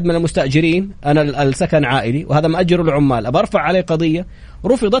واحد من المستأجرين، أنا السكن عائلي وهذا مأجر العمال، أبرفع عليه قضية،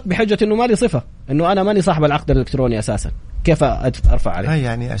 رفضت بحجة إنه مالي صفة، إنه أنا ماني صاحب العقد الإلكتروني أساسا. كيف أرفع عليه؟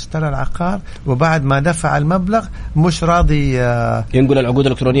 يعني اشترى العقار وبعد ما دفع المبلغ مش راضي ينقل العقود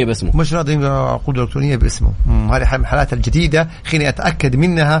الإلكترونية باسمه، مش راضي ينقل العقود الإلكترونية باسمه. هذه الحالات الجديدة خليني أتأكد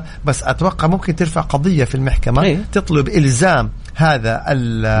منها، بس أتوقع ممكن ترفع قضية في المحكمة تطلب إلزام هذا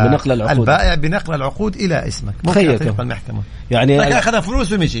البائع بنقل العقود إلى اسمك. ممكن تدخل المحكمة يعني أخذ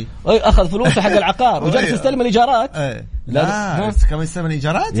فلوس ومشي، أخذ فلوسه حق العقار وجالس يستلم الإيجارات. لا كمان يستلم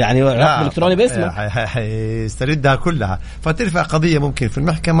الإيجارات، يعني العقد الإلكتروني باسمه يستردها كلها. فترفع قضية ممكن في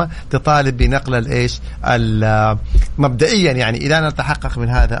المحكمة تطالب بنقل الإيش مبدئيا، يعني إذا أنا نتحقق من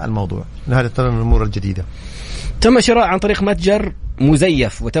هذا الموضوع، من هذه الأمور الجديدة. تم شراء عن طريق متجر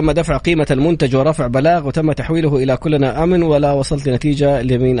مزيف، وتم دفع قيمة المنتج ورفع بلاغ، وتم تحويله إلى كلنا أمن، ولا وصلت نتيجة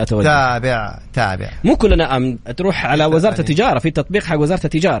لمين أتوجه. تابع مو كلنا أمن، تروح على وزارة التجارة، في تطبيق حق وزارة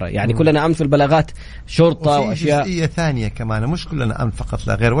التجارة، يعني كلنا أمن في البلاغات شرطة وأشياء. جزئية ثانية كمان، مش كلنا أمن فقط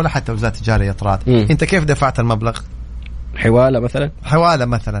لا غير، ولا حتى وزارة التجارة يطراد. أنت كيف دفعت المبلغ؟ حوالة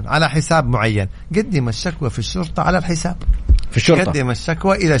مثلا على حساب معين، قدم الشكوى في الشرطة على الحساب في الشرطة، قدم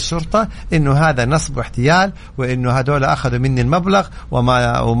الشكوى إلى الشرطة إنه هذا نصب واحتيال، وإنه هذول أخذوا مني المبلغ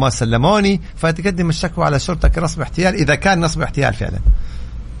وما سلموني، فتقدم الشكوى على الشرطة كنصب احتيال إذا كان نصب احتيال فعلا.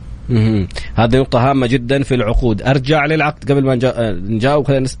 هذه نقطة هامة جدا في العقود. أرجع للعقد قبل ما نجاوب،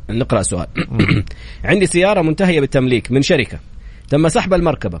 خلينا نقرأ السؤال. عندي سيارة منتهية بالتمليك من شركة، تم سحب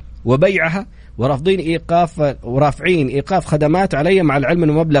المركبة وبيعها ورافعين إيقاف خدمات علي، مع العلم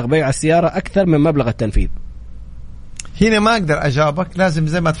أنه مبلغ بيع السيارة أكثر من مبلغ التنفيذ. هنا ما أقدر أجاوبك، لازم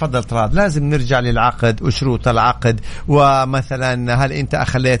زي ما تفضل طراد، لازم نرجع للعقد وشروط العقد، ومثلا هل أنت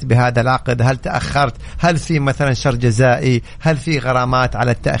أخليت بهذا العقد، هل تأخرت، هل في مثلا شر جزائي، هل في غرامات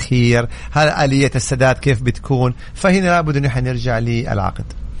على التأخير، هل آلية السداد كيف بتكون. فهنا لابد أن احنا نرجع للعقد.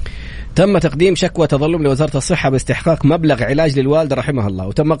 تم تقديم شكوى تظلم لوزارة الصحة باستحقاق مبلغ علاج للوالدة رحمها الله،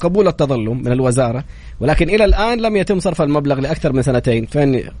 وتم قبول التظلم من الوزارة، ولكن إلى الآن لم يتم صرف المبلغ لأكثر من 2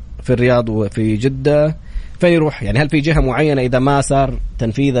 سنين. في الرياض وفي جدة فين يروح؟ يعني هل في جهة معينة إذا ما صار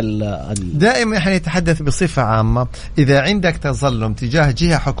تنفيذ دائما احنا نتحدث بصفة عامة. إذا عندك تظلم تجاه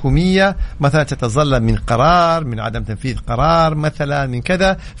جهة حكومية مثلا، تتظلم من قرار، من عدم تنفيذ قرار مثلا، من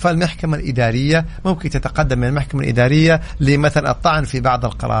كذا، فالمحكمة الإدارية ممكن تتقدم من المحكمة الإدارية لمثلا الطعن في بعض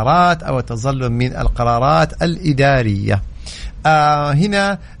القرارات أو التظلم من القرارات الإدارية.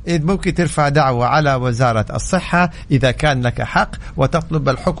 هنا ممكن ترفع دعوة على وزارة الصحة إذا كان لك حق، وتطلب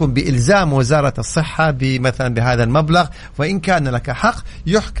الحكم بإلزام وزارة الصحة مثلا بهذا المبلغ، وإن كان لك حق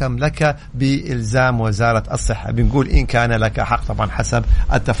يحكم لك بإلزام وزارة الصحة. بنقول إن كان لك حق طبعا حسب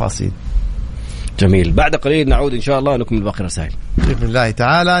التفاصيل. جميل. بعد قليل نعود إن شاء الله نكمل باقي الرسائل بإذن الله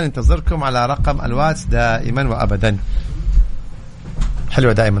تعالى. ننتظركم على رقم الواتس دائما وأبدا.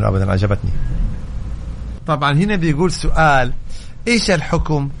 حلوة دائما وأبدا، عجبتني. طبعا هنا بيقول سؤال: إيش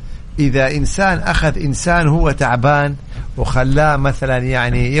الحكم إذا إنسان أخذ إنسان هو تعبان وخلاه مثلا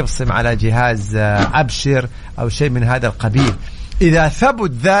يعني يبصم على جهاز أبشر أو شيء من هذا القبيل؟ إذا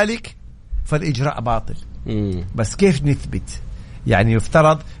ثبت ذلك فالإجراء باطل. بس كيف نثبت؟ يعني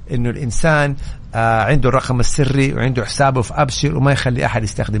يفترض إنه الإنسان عنده الرقم السري وعنده حسابه في أبشر وما يخلي أحد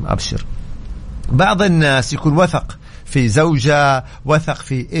يستخدم أبشر. بعض الناس يكون وثق في زوجة، وثق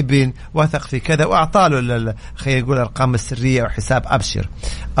في ابن، وثق في كذا، وأعطاله خلينا نقول الأرقام السرية وحساب أبشر.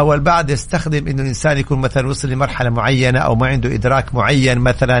 أو البعض يستخدم إنه الإنسان يكون مثلا وصل لمرحلة معينة أو ما عنده إدراك معين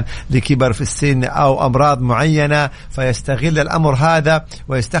مثلا لكبر في السن أو أمراض معينة، فيستغل الأمر هذا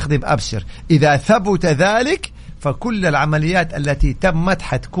ويستخدم أبشر. إذا ثبت ذلك فكل العمليات التي تمت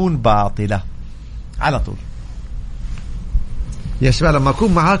حتكون باطلة على طول. يا شباب لما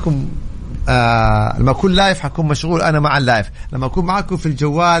أكون معاكم لما أكون لايف حكون مشغول أنا مع اللايف، لما أكون معكم في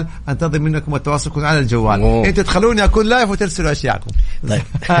الجوال أنتظر منكم التواصل يكون على الجوال. أنتوا تخلوني أكون لايف وترسلوا أشياءكم. طيب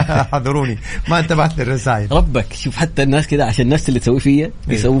حضروني ما انتبهت للرسائل. ربك شوف حتى الناس كذا عشان الناس اللي تسوي فيا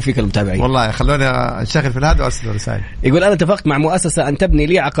يسووا فيك المتابعين. والله خلوني أشغل في هذا وأرسل رسائل. يقول أنا اتفقت مع مؤسسة أن تبني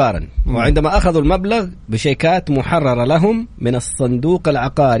لي عقارا، وعندما أخذوا المبلغ بشيكات محررة لهم من الصندوق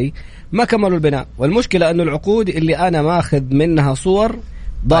العقاري ما كملوا البناء، والمشكلة أنه العقود اللي أنا ماخذ منها صور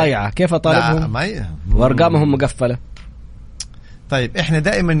ضايعة. كيف أطالبهم وأرقامهم مقفلة؟ طيب احنا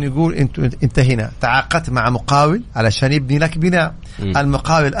دائما نقول انت هنا تعاقدت مع مقاول علشان يبني لك بناء.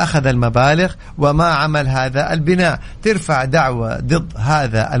 المقاول أخذ المبالغ وما عمل هذا البناء، ترفع دعوة ضد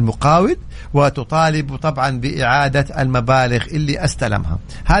هذا المقاول وتطالب طبعا بإعادة المبالغ اللي استلمها.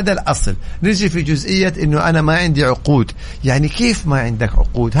 هذا الأصل. نجي في جزئية إنه أنا ما عندي عقود. يعني كيف ما عندك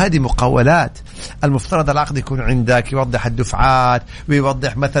عقود؟ هذه مقاولات. المفترض العقد يكون عندك يوضح الدفعات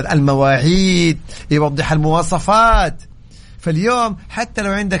ويوضح مثلا المواعيد، يوضح المواصفات. فاليوم حتى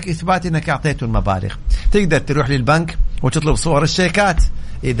لو عندك إثبات إنك أعطيته المبالغ تقدر تروح للبنك وتطلب صور الشيكات،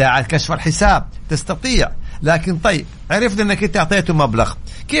 إذاعة كشف الحساب تستطيع. لكن طيب عرفنا أنك أنت أعطيته مبلغ،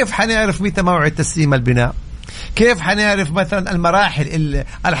 كيف حنعرف متى موعد تسليم البناء؟ كيف حنعرف مثلا المراحل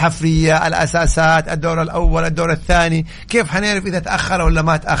الحفرية، الأساسات، الدور الأول، الدور الثاني؟ كيف حنعرف إذا تأخر ولا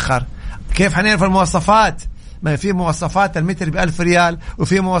ما تأخر؟ كيف حنعرف المواصفات؟ ما في مواصفات المتر ب1000 ريال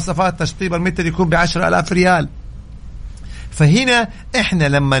وفي مواصفات تشطيب المتر يكون ب10,000 ريال. فهنا احنا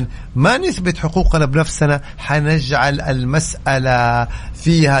لما ما نثبت حقوقنا بنفسنا حنجعل المسألة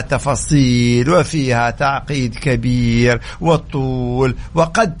فيها تفاصيل وفيها تعقيد كبير وطول،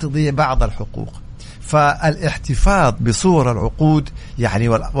 وقد تضيع بعض الحقوق. فالاحتفاظ بصور العقود يعني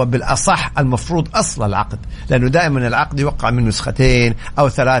وبالأصح المفروض أصل العقد، لأنه دائما العقد يوقع من نسختين أو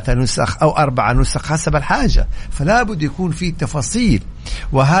 3 نسخ أو 4 نسخ حسب الحاجة، فلا بد يكون فيه تفاصيل.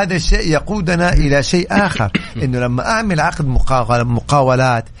 وهذا الشيء يقودنا إلى شيء آخر، إنه لما أعمل عقد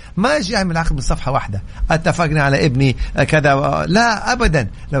مقاولات ما أجي أعمل عقد من صفحة واحدة اتفقنا على ابني كذا، لا أبدا.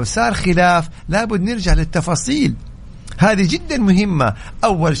 لو صار خلاف لابد نرجع للتفاصيل. هذه جدا مهمة.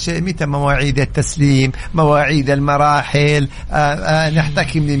 أول شيء متى مواعيد التسليم، مواعيد المراحل،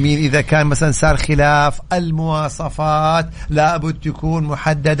 نحتكم لمين إذا كان مثلا صار خلاف. المواصفات لابد تكون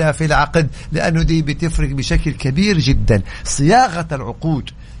محددة في العقد، لأنه دي بتفرق بشكل كبير جدا. صياغة العقود،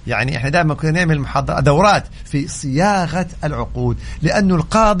 يعني احنا دائما كنا نعمل دورات في صياغة العقود، لأنه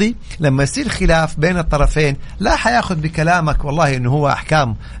القاضي لما يصير خلاف بين الطرفين لا حياخذ بكلامك والله إنه هو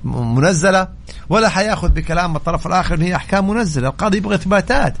أحكام منزلة، ولا حياخذ بكلام الطرف الآخر إنه هي أحكام منزلة. القاضي يبغى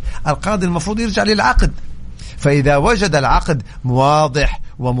إثباتات. القاضي المفروض يرجع للعقد. فإذا وجد العقد واضح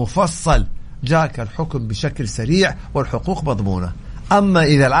ومفصل جاك الحكم بشكل سريع والحقوق مضمونة. أما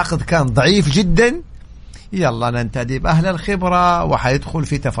إذا العقد كان ضعيف جدا يلا ننتدب أهل الخبرة وحيدخل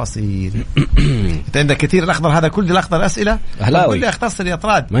في تفاصيل. أنت عندك كثير الأخضر هذا كل الأخضر أسئلة كل لي أختصر يا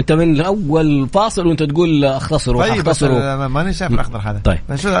طراد. ما أنت من أول فاصل وأنت تقول أختصر. طيب ما نشاف الأخضر هذا. طيب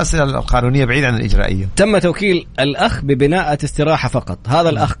شو الأسئلة القانونية بعيد عن الإجرائية؟ تم توكيل الأخ ببناء استراحة فقط. هذا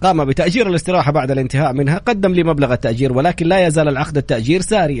الأخ قام بتأجير الاستراحة بعد الانتهاء منها، قدم لي مبلغ التأجير ولكن لا يزال العقد التأجير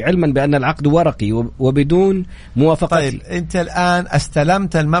ساري، علما بأن العقد ورقي وبدون موافقة. طيب أنت الآن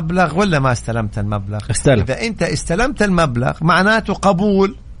استلمت المبلغ ولا ما استلمت المبلغ؟ استلم. إذا أنت استلمت المبلغ معناته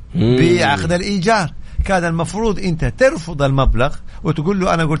قبول بعقد الإيجار. كان المفروض أنت ترفض المبلغ وتقول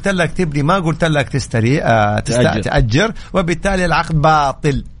له أنا قلت لك تبني ما قلت لك تأجر، وبالتالي العقد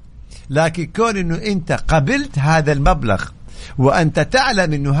باطل. لكن كون أنه أنت قبلت هذا المبلغ وأنت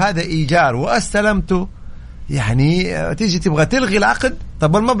تعلم أنه هذا إيجار واستلمته، يعني تيجي تبغى تلغي العقد،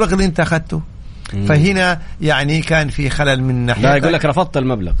 طب المبلغ اللي أنت أخذته. فهنا يعني كان في خلل من ناحية. لا يقول لك رفضت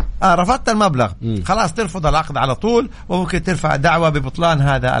المبلغ. رفضت المبلغ خلاص ترفض العقد على طول، وممكن ترفع دعوة ببطلان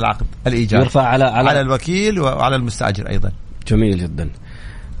هذا العقد الإيجار. يرفع على الوكيل وعلى المستأجر أيضا. جميل جدا.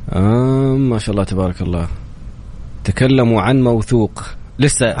 ما شاء الله تبارك الله. تكلموا عن موثوق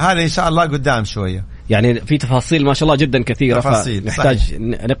لسه، هذا إن شاء الله قدام شوية، يعني في تفاصيل ما شاء الله جدا كثيرة، نحتاج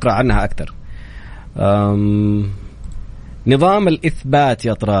نقرأ عنها أكثر. نظام الإثبات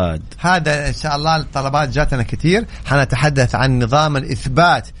يا طراد، هذا إن شاء الله الطلبات جاتنا كثير. حنتحدث عن نظام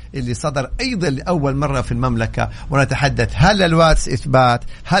الإثبات اللي صدر أيضا لأول مرة في المملكة، ونتحدث هل الواتس إثبات،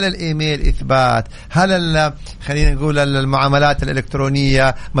 هل الإيميل إثبات، هل خلينا نقول المعاملات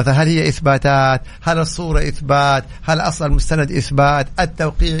الإلكترونية مثلا هل هي إثباتات، هل الصورة إثبات، هل أصل المستند إثبات،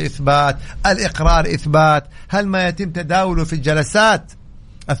 التوقيع إثبات، الإقرار إثبات، هل ما يتم تداوله في الجلسات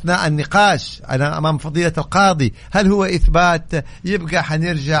أثناء النقاش أنا أمام فضيلة القاضي هل هو إثبات؟ يبقى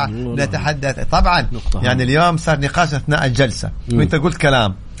حنرجع نتحدث طبعا يعني اليوم صار نقاش أثناء الجلسة وإنت قلت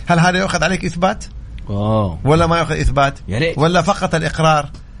كلام، هل هذا يأخذ عليك إثبات ولا ما يأخذ إثبات ولا فقط الإقرار؟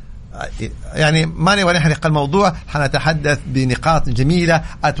 يعني ما نبغى نحرق الموضوع، حنتحدث بنقاط جميلة.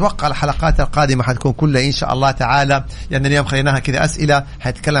 أتوقع الحلقات القادمة حتكون كلها إن شاء الله تعالى، يعني اليوم خليناها كذا أسئلة،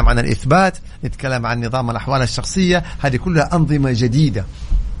 حنتكلم عن الإثبات، نتكلم عن نظام الأحوال الشخصية، هذه كلها أنظمة جديدة.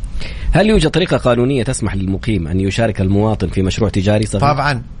 هل يوجد طريقة قانونية تسمح للمقيم أن يشارك المواطن في مشروع تجاري صغير؟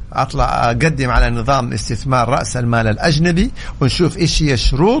 طبعا أقدم على نظام استثمار رأس المال الأجنبي ونشوف إيش هي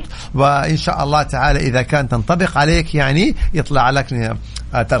الشروط، وإن شاء الله تعالى إذا كان تنطبق عليك يعني يطلع لك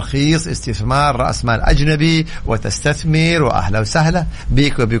ترخيص استثمار رأس مال أجنبي وتستثمر، وأهلا وسهلا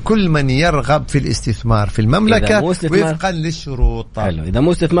بك وبكل من يرغب في الاستثمار في المملكة وفقا للشروط. حلو. إذا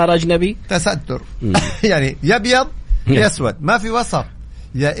مو استثمار أجنبي تستر يعني يبيض يسود ما في وسط،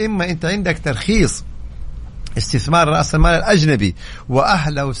 يا إما أنت عندك ترخيص استثمار رأس المال الأجنبي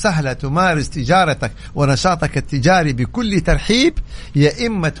وأهلا وسهلا تمارس تجارتك ونشاطك التجاري بكل ترحيب، يا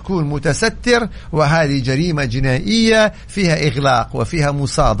إما تكون متستر وهذه جريمة جنائية فيها إغلاق وفيها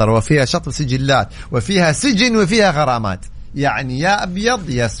مصادرة وفيها شطب سجلات وفيها سجن وفيها غرامات، يعني يا أبيض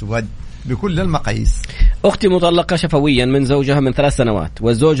يا أسود بكل المقاييس. أختي مطلقة شفويا من زوجها من 3 سنوات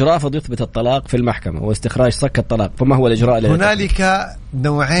والزوج رافض يثبت الطلاق في المحكمة واستخراج صك الطلاق، فما هو الإجراء؟ هنالك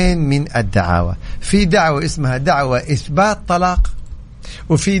نوعين من الدعاوى، في دعوة اسمها دعوة إثبات طلاق،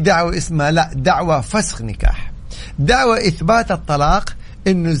 وفي دعوة اسمها لا دعوة فسخ نكاح. دعوة إثبات الطلاق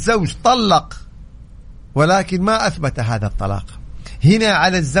إنه الزوج طلق ولكن ما أثبت هذا الطلاق، هنا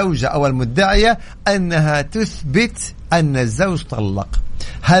على الزوجة أو المدعية أنها تثبت أن الزوج طلق.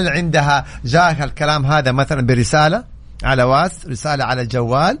 هل عندها جاء الكلام هذا مثلا برسالة على واتس، رسالة على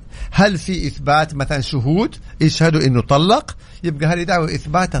الجوال، هل في إثبات مثلا شهود يشهدوا إنه طلق؟ يبقى هذه دعوة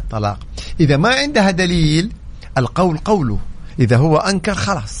إثبات الطلاق. إذا ما عندها دليل القول قوله، إذا هو أنكر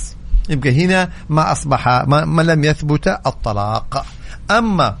خلاص يبقى هنا ما أصبح ما لم يثبت الطلاق.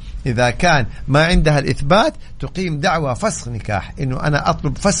 أما إذا كان ما عندها الإثبات تقيم دعوة فسخ نكاح، إنه أنا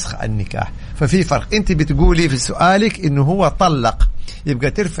أطلب فسخ النكاح. ففي فرق، أنت بتقولي في سؤالك إنه هو طلق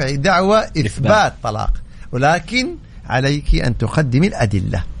يبقى ترفعي دعوة إثبات طلاق، ولكن عليك أن تقدمي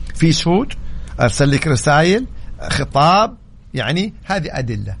الأدلة، في شهود أرسل لك رسائل خطاب، يعني هذه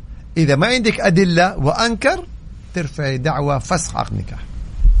أدلة. إذا ما عندك أدلة وأنكر ترفعي دعوة فسخ عقد نكاح.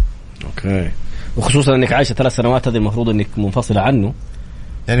 أوكي. وخصوصا أنك عايشة 3 سنوات، هذه المفروض أنك منفصلة عنه.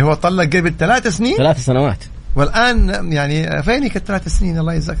 يعني هو طلق قبل 3 سنين 3 سنوات والآن يعني فينك 3 سنين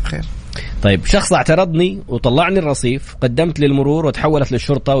الله يجزاك خير. طيب شخص اعترضني وطلعني الرصيف، قدمت للمرور وتحولت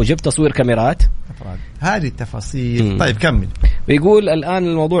للشرطة وجبت تصوير كاميرات، هذه التفاصيل. طيب كمل. بيقول الآن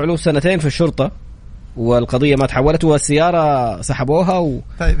الموضوع له 2 سنين في الشرطة والقضية ما تحولت والسيارة سحبوها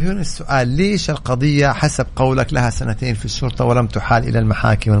طيب هنا السؤال، ليش القضية حسب قولك لها 2 في الشرطة ولم تحال إلى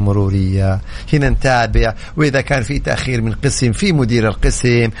المحاكم المرورية؟ هنا نتابع، وإذا كان في تأخير من قسم في مدير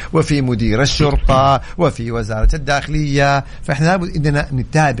القسم وفي مدير الشرطة وفي وزارة الداخلية، فإحنا لابد إننا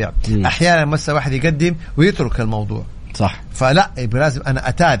نتابع. أحيانا مسا واحد يقدم ويترك الموضوع، صح؟ فلا لازم أنا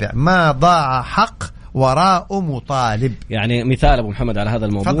أتابع، ما ضاع حق وراء مطالب. يعني مثال أبو محمد على هذا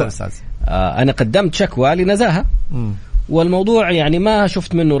الموضوع، تفضل أستاذ. أنا قدمت شكوى لنزاهة والموضوع يعني ما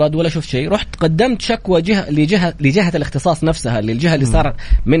شفت منه رد ولا شفت شيء، رحت قدمت شكوى لجهة الاختصاص نفسها، للجهة اللي صار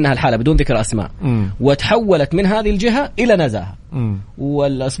منها الحالة بدون ذكر أسماء، وتحولت من هذه الجهة إلى نزاهة.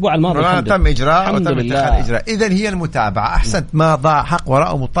 والأسبوع الماضي تم إجراء الحمد وتم لله اتخاذ إجراء. إذن هي المتابعة. أحسنت، ما ضاع حق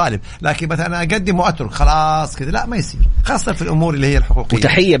وراء مطالب. لكن مثلا أنا أقدم وأترك خلاص كده، لا ما يصير، خاصة في الأمور اللي هي الحقوقية.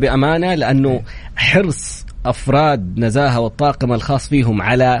 وتحية بأمانة، لأنه حرص أفراد نزاهة والطاقم الخاص فيهم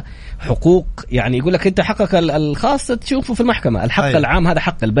على حقوق، يعني يقول لك أنت حقك الخاص تشوفه في المحكمة، الحق العام هذا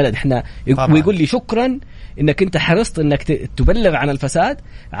حق البلد إحنا، ويقول لي شكرا إنك أنت حرصت إنك تبلغ عن الفساد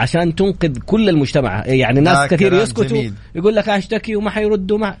عشان تنقذ كل المجتمع. يعني ناس كثير يسكتوا يقول لك أشتكي وما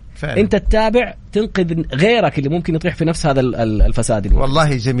حيردوا أنت تتابع تنقذ غيرك اللي ممكن يطيح في نفس هذا الفساد.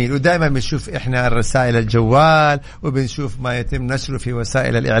 والله جميل. ودائما بنشوف إحنا الرسائل الجوال، وبنشوف ما يتم نشره في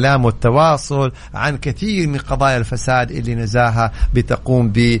وسائل الإعلام والتواصل عن كثير من قضايا الفساد اللي نزاهة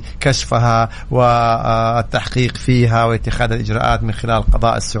بتقوم بكشفها والتحقيق فيها واتخاذ الإجراءات من خلال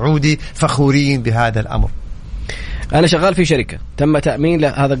القضاء السعودي. فخورين بهذا الأمر. أنا شغال في شركة تم تأمين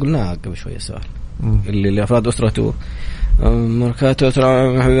هذا قلناها قبل شوية السؤال اللي أفراد أسرته مركاته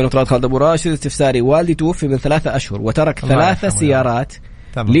حبيبنا طلعت خالد أبو راشد استفساري، والدي توفي من 3 أشهر وترك 3 سيارات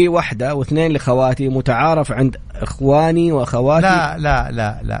لي، 1 و2 لخواتي، متعارف عند إخواني وأخواتي. لا لا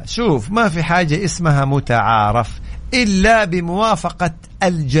لا لا، شوف، ما في حاجة اسمها متعارف إلا بموافقة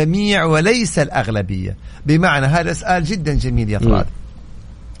الجميع وليس الأغلبية. بمعنى هذا سؤال جدا جميل يا طلال.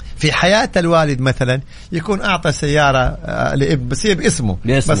 في حياة الوالد مثلا يكون أعطى سيارة لابن بس هي باسمه،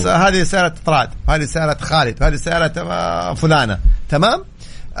 بس هذه سيارة طراد، هذه سيارة خالد، هذه سيارة فلانة، تمام،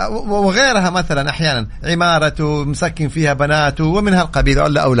 وغيرها مثلا أحيانا عمارته مسكن فيها بناته ومن هالقبيل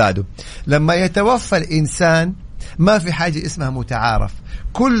ولا أولاده. لما يتوفى الإنسان ما في حاجة اسمها متعارف.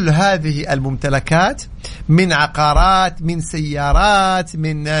 كل هذه الممتلكات من عقارات، من سيارات،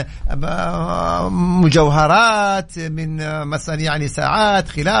 من مجوهرات، من مثلا يعني ساعات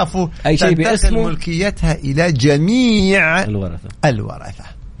خلافه، أي شيء باسمه، ملكيتها إلى جميع الورثة.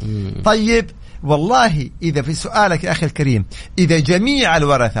 طيب والله إذا في سؤالك يا أخي الكريم، إذا جميع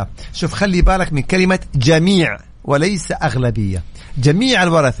الورثة، شوف خلي بالك من كلمة جميع وليس أغلبية. جميع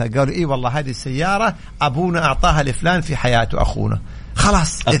الورثة قالوا إيه والله هذه السيارة أبونا أعطاها لفلان في حياته أخونا،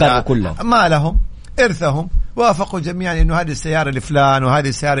 خلاص أقروا كلهم ما لهم إرثهم، وافقوا جميعا إنه هذه السيارة لفلان وهذه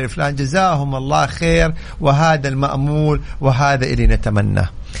السيارة لفلان، جزاهم الله خير، وهذا المأمول وهذا اللي نتمناه.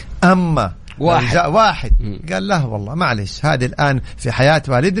 أما واحد قال له والله معلش هذه الآن في حياة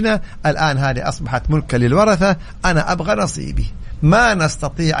والدنا، الآن هذه أصبحت ملكا للورثة، أنا أبغى نصيبي، ما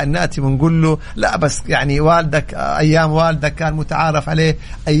نستطيع أن نأتي ونقول له لا بس يعني والدك أيام والدك كان متعارف عليه،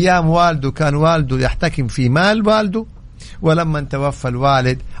 أيام والده كان والده يحتكم في مال والده، ولما توفى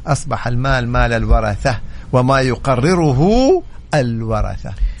الوالد أصبح المال مال الورثة وما يقرره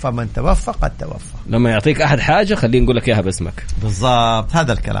الورثة، فمن توفى قد توفى. لما يعطيك أحد حاجة خليه نقول لك إياها باسمك. بالضبط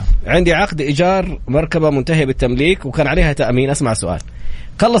هذا الكلام. عندي عقد إيجار مركبة منتهية بالتمليك وكان عليها تأمين. أسمع سؤال،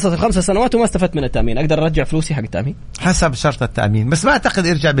 خلصت 5 سنوات وما استفدت من التأمين، أقدر أرجع فلوسي حق التأمين؟ حسب شرط التأمين، بس ما أعتقد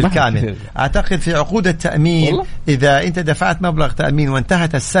يرجع بالكامل. أعتقد في عقود التأمين والله؟ إذا أنت دفعت مبلغ تأمين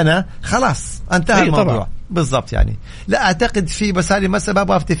وانتهت السنة خلاص انتهى الموضوع طبعا. بالضبط يعني لا أعتقد في، بس هذه مسألة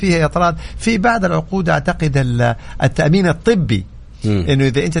ما أفتي فيها يا طراد. في بعض العقود أعتقد التأمين الطبي إنه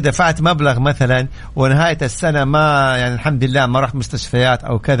إذا أنت دفعت مبلغ مثلا ونهاية السنة ما يعني الحمد لله ما رحت مستشفيات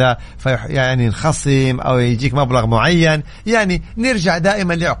أو كذا، يعني الخصم أو يجيك مبلغ معين، يعني نرجع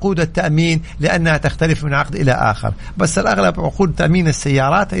دائما لعقود التأمين لأنها تختلف من عقد إلى آخر. بس الأغلب عقود تأمين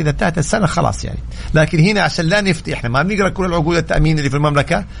السيارات إذا انتهت السنة خلاص يعني. لكن هنا عشان لا نفتي، إحنا ما بنقرأ كل العقود التأمين اللي في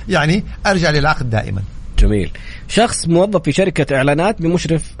المملكة، يعني أرجع للعقد دائما. جميل. شخص موظف في شركة إعلانات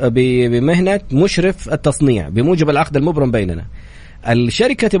بمهنة مشرف التصنيع بموجب العقد المبرم بيننا،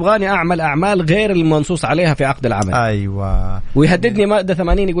 الشركة تبغاني أعمل أعمال غير المنصوص عليها في عقد العمل. أيوة. ويهددني مادة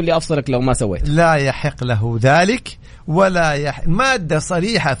 80 يقول لي أفصلك لو ما سويت. لا يحق له ذلك، ولا مادة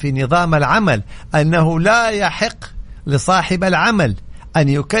صريحة في نظام العمل أنه لا يحق لصاحب العمل أن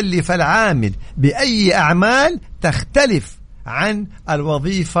يكلف العامل بأي أعمال تختلف عن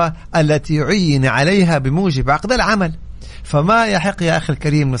الوظيفة التي يعين عليها بموجب عقد العمل. فما يحق يا أخي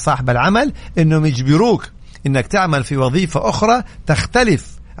الكريم لصاحب العمل إنهم يجبروك إنك تعمل في وظيفة أخرى تختلف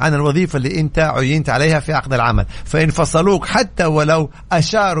عن الوظيفة اللي أنت عينت عليها في عقد العمل، فإن فصلوك حتى ولو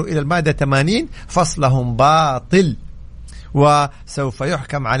أشاروا إلى المادة 80 فصلهم باطل، وسوف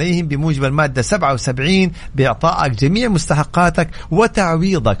يحكم عليهم بموجب المادة 77 بإعطائك جميع مستحقاتك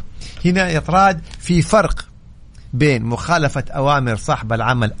وتعويضك. هنا يطراد في فرق بين مخالفة أوامر صاحب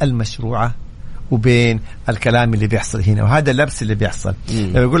العمل المشروعة وبين الكلام اللي بيحصل هنا، وهذا اللبس اللي بيحصل.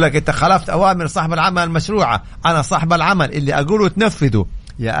 يقول لك أنت خالفت أوامر صاحب العمل المشروعة، أنا صاحب العمل اللي أقوله تنفذه.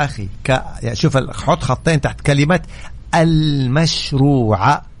 يا أخي شوف، حط خطين تحت كلمة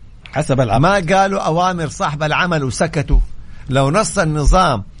المشروعة حسب العمل. ما قالوا أوامر صاحب العمل وسكتوا. لو نص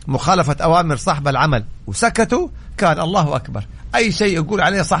النظام مخالفة أوامر صاحب العمل وسكتوا كان الله أكبر، أي شيء يقول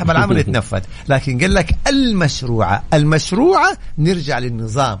عليه صاحب العمل يتنفذ. لكن قال لك المشروعة نرجع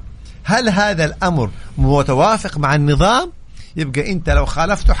للنظام، هل هذا الأمر متوافق مع النظام؟ يبقى أنت لو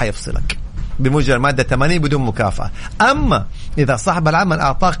خالفته حيفصلك بموجب المادة 80 بدون مكافأة. أما إذا صاحب العمل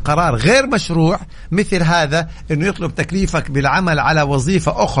أعطاك قرار غير مشروع مثل هذا، إنه يطلب تكليفك بالعمل على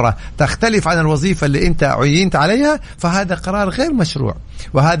وظيفة أخرى تختلف عن الوظيفة اللي أنت عينت عليها، فهذا قرار غير مشروع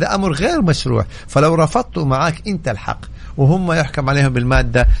وهذا أمر غير مشروع. فلو رفضته معك أنت الحق، وهم يحكم عليهم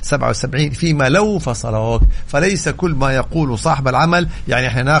بالمادة 77 فيما لو فصلوك. فليس كل ما يقول صاحب العمل يعني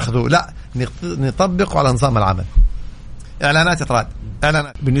احنا ناخذه، لا، نطبقه على نظام العمل. إعلانات إطراد،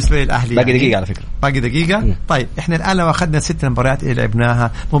 إعلانات بالنسبة للأهلي باقي دقيقة على فكرة، باقي دقيقة. طيب إحنا الآن لو أخذنا 6 مباريات اللي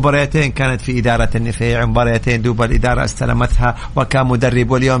لعبناها، مباريتين كانت في إدارة النفيع، مباريتين دوبا الإدارة استلمتها وكان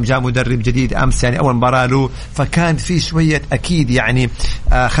مدرب، واليوم جاء مدرب جديد أمس يعني أول مباراة له، فكان في شوية أكيد يعني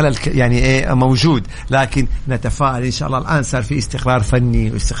خلل يعني إيه موجود، لكن نتفائل إن شاء الله. الآن صار في استقرار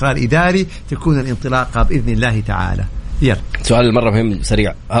فني واستقرار إداري، تكون الانطلاقة بإذن الله تعالى. يلا سؤال مرة مهم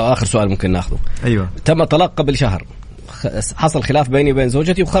سريع، آخر سؤال ممكن ناخذه. أيوة. تم طلاق قبل شهر، حصل خلاف بيني وبين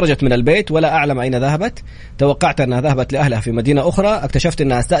زوجتي وخرجت من البيت ولا أعلم أين ذهبت. توقعت أنها ذهبت لأهلها في مدينة أخرى، اكتشفت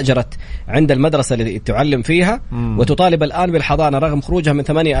أنها استأجرت عند المدرسة التي تعلم فيها وتطالب الآن بالحضانة رغم خروجها من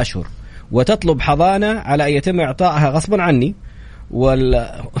 8 أشهر، وتطلب حضانة على أن يتم إعطائها غصبا عني.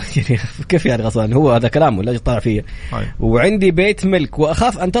 يعني كيف يعني غصبا؟ هو هذا كلامه لا يطلع فيه. وعندي بيت ملك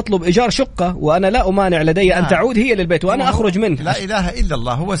وأخاف أن تطلب إيجار شقة وأنا لا أمانع لدي أن تعود هي للبيت وأنا أخرج منه. لا إله إلا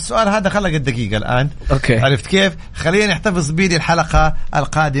الله. هو السؤال هذا خلق الدقيقة الآن. أوكي. عرفت كيف؟ خلينا نحتفظ به للحلقة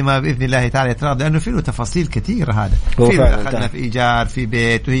القادمة بإذن الله تعالى، لأنه فيه تفاصيل كثيرة. هذا فيه أخذنا في إيجار في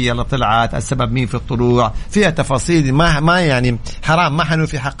بيت وهي اللي طلعت، السبب مين في الطلوع، فيها تفاصيل ما يعني حرام ما حنو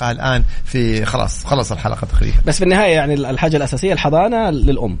في حقها الآن. في خلص الحلقة تقريبا. بس في النهاية يعني الحاجة الأساسية الحضانة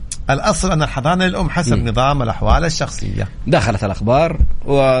للأم. الأصل أن الحضانة للأم حسب نظام الأحوال الشخصية. دخلت الأخبار.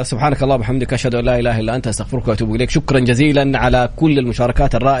 وسبحانك الله وبحمدك أشهد أن لا إله إلا أنت أستغفرك وأتوب إليك. شكرا جزيلا على كل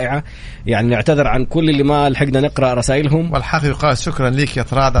المشاركات الرائعة، يعني نعتذر عن كل اللي ما لحقنا نقرأ رسائلهم. والحقيقة شكرا لك يا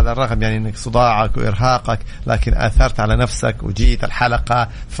طراد، على الرغم يعني إنك صداعك وإرهاقك لكن أثرت على نفسك وجيت الحلقة،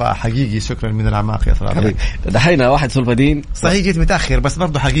 فحقيقي شكرا من الأعماق يا طراد. دحينا واحد سلفدين صحيح جيت متأخر بس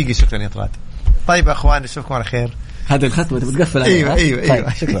برضو حقيقي شكرا يا طراد. طيب أخواني نشوفكم على خير. هذه الختمة بتقفل. أيوة. طيب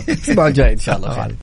شكرا. الأسبوع الجاي إن شاء الله خير.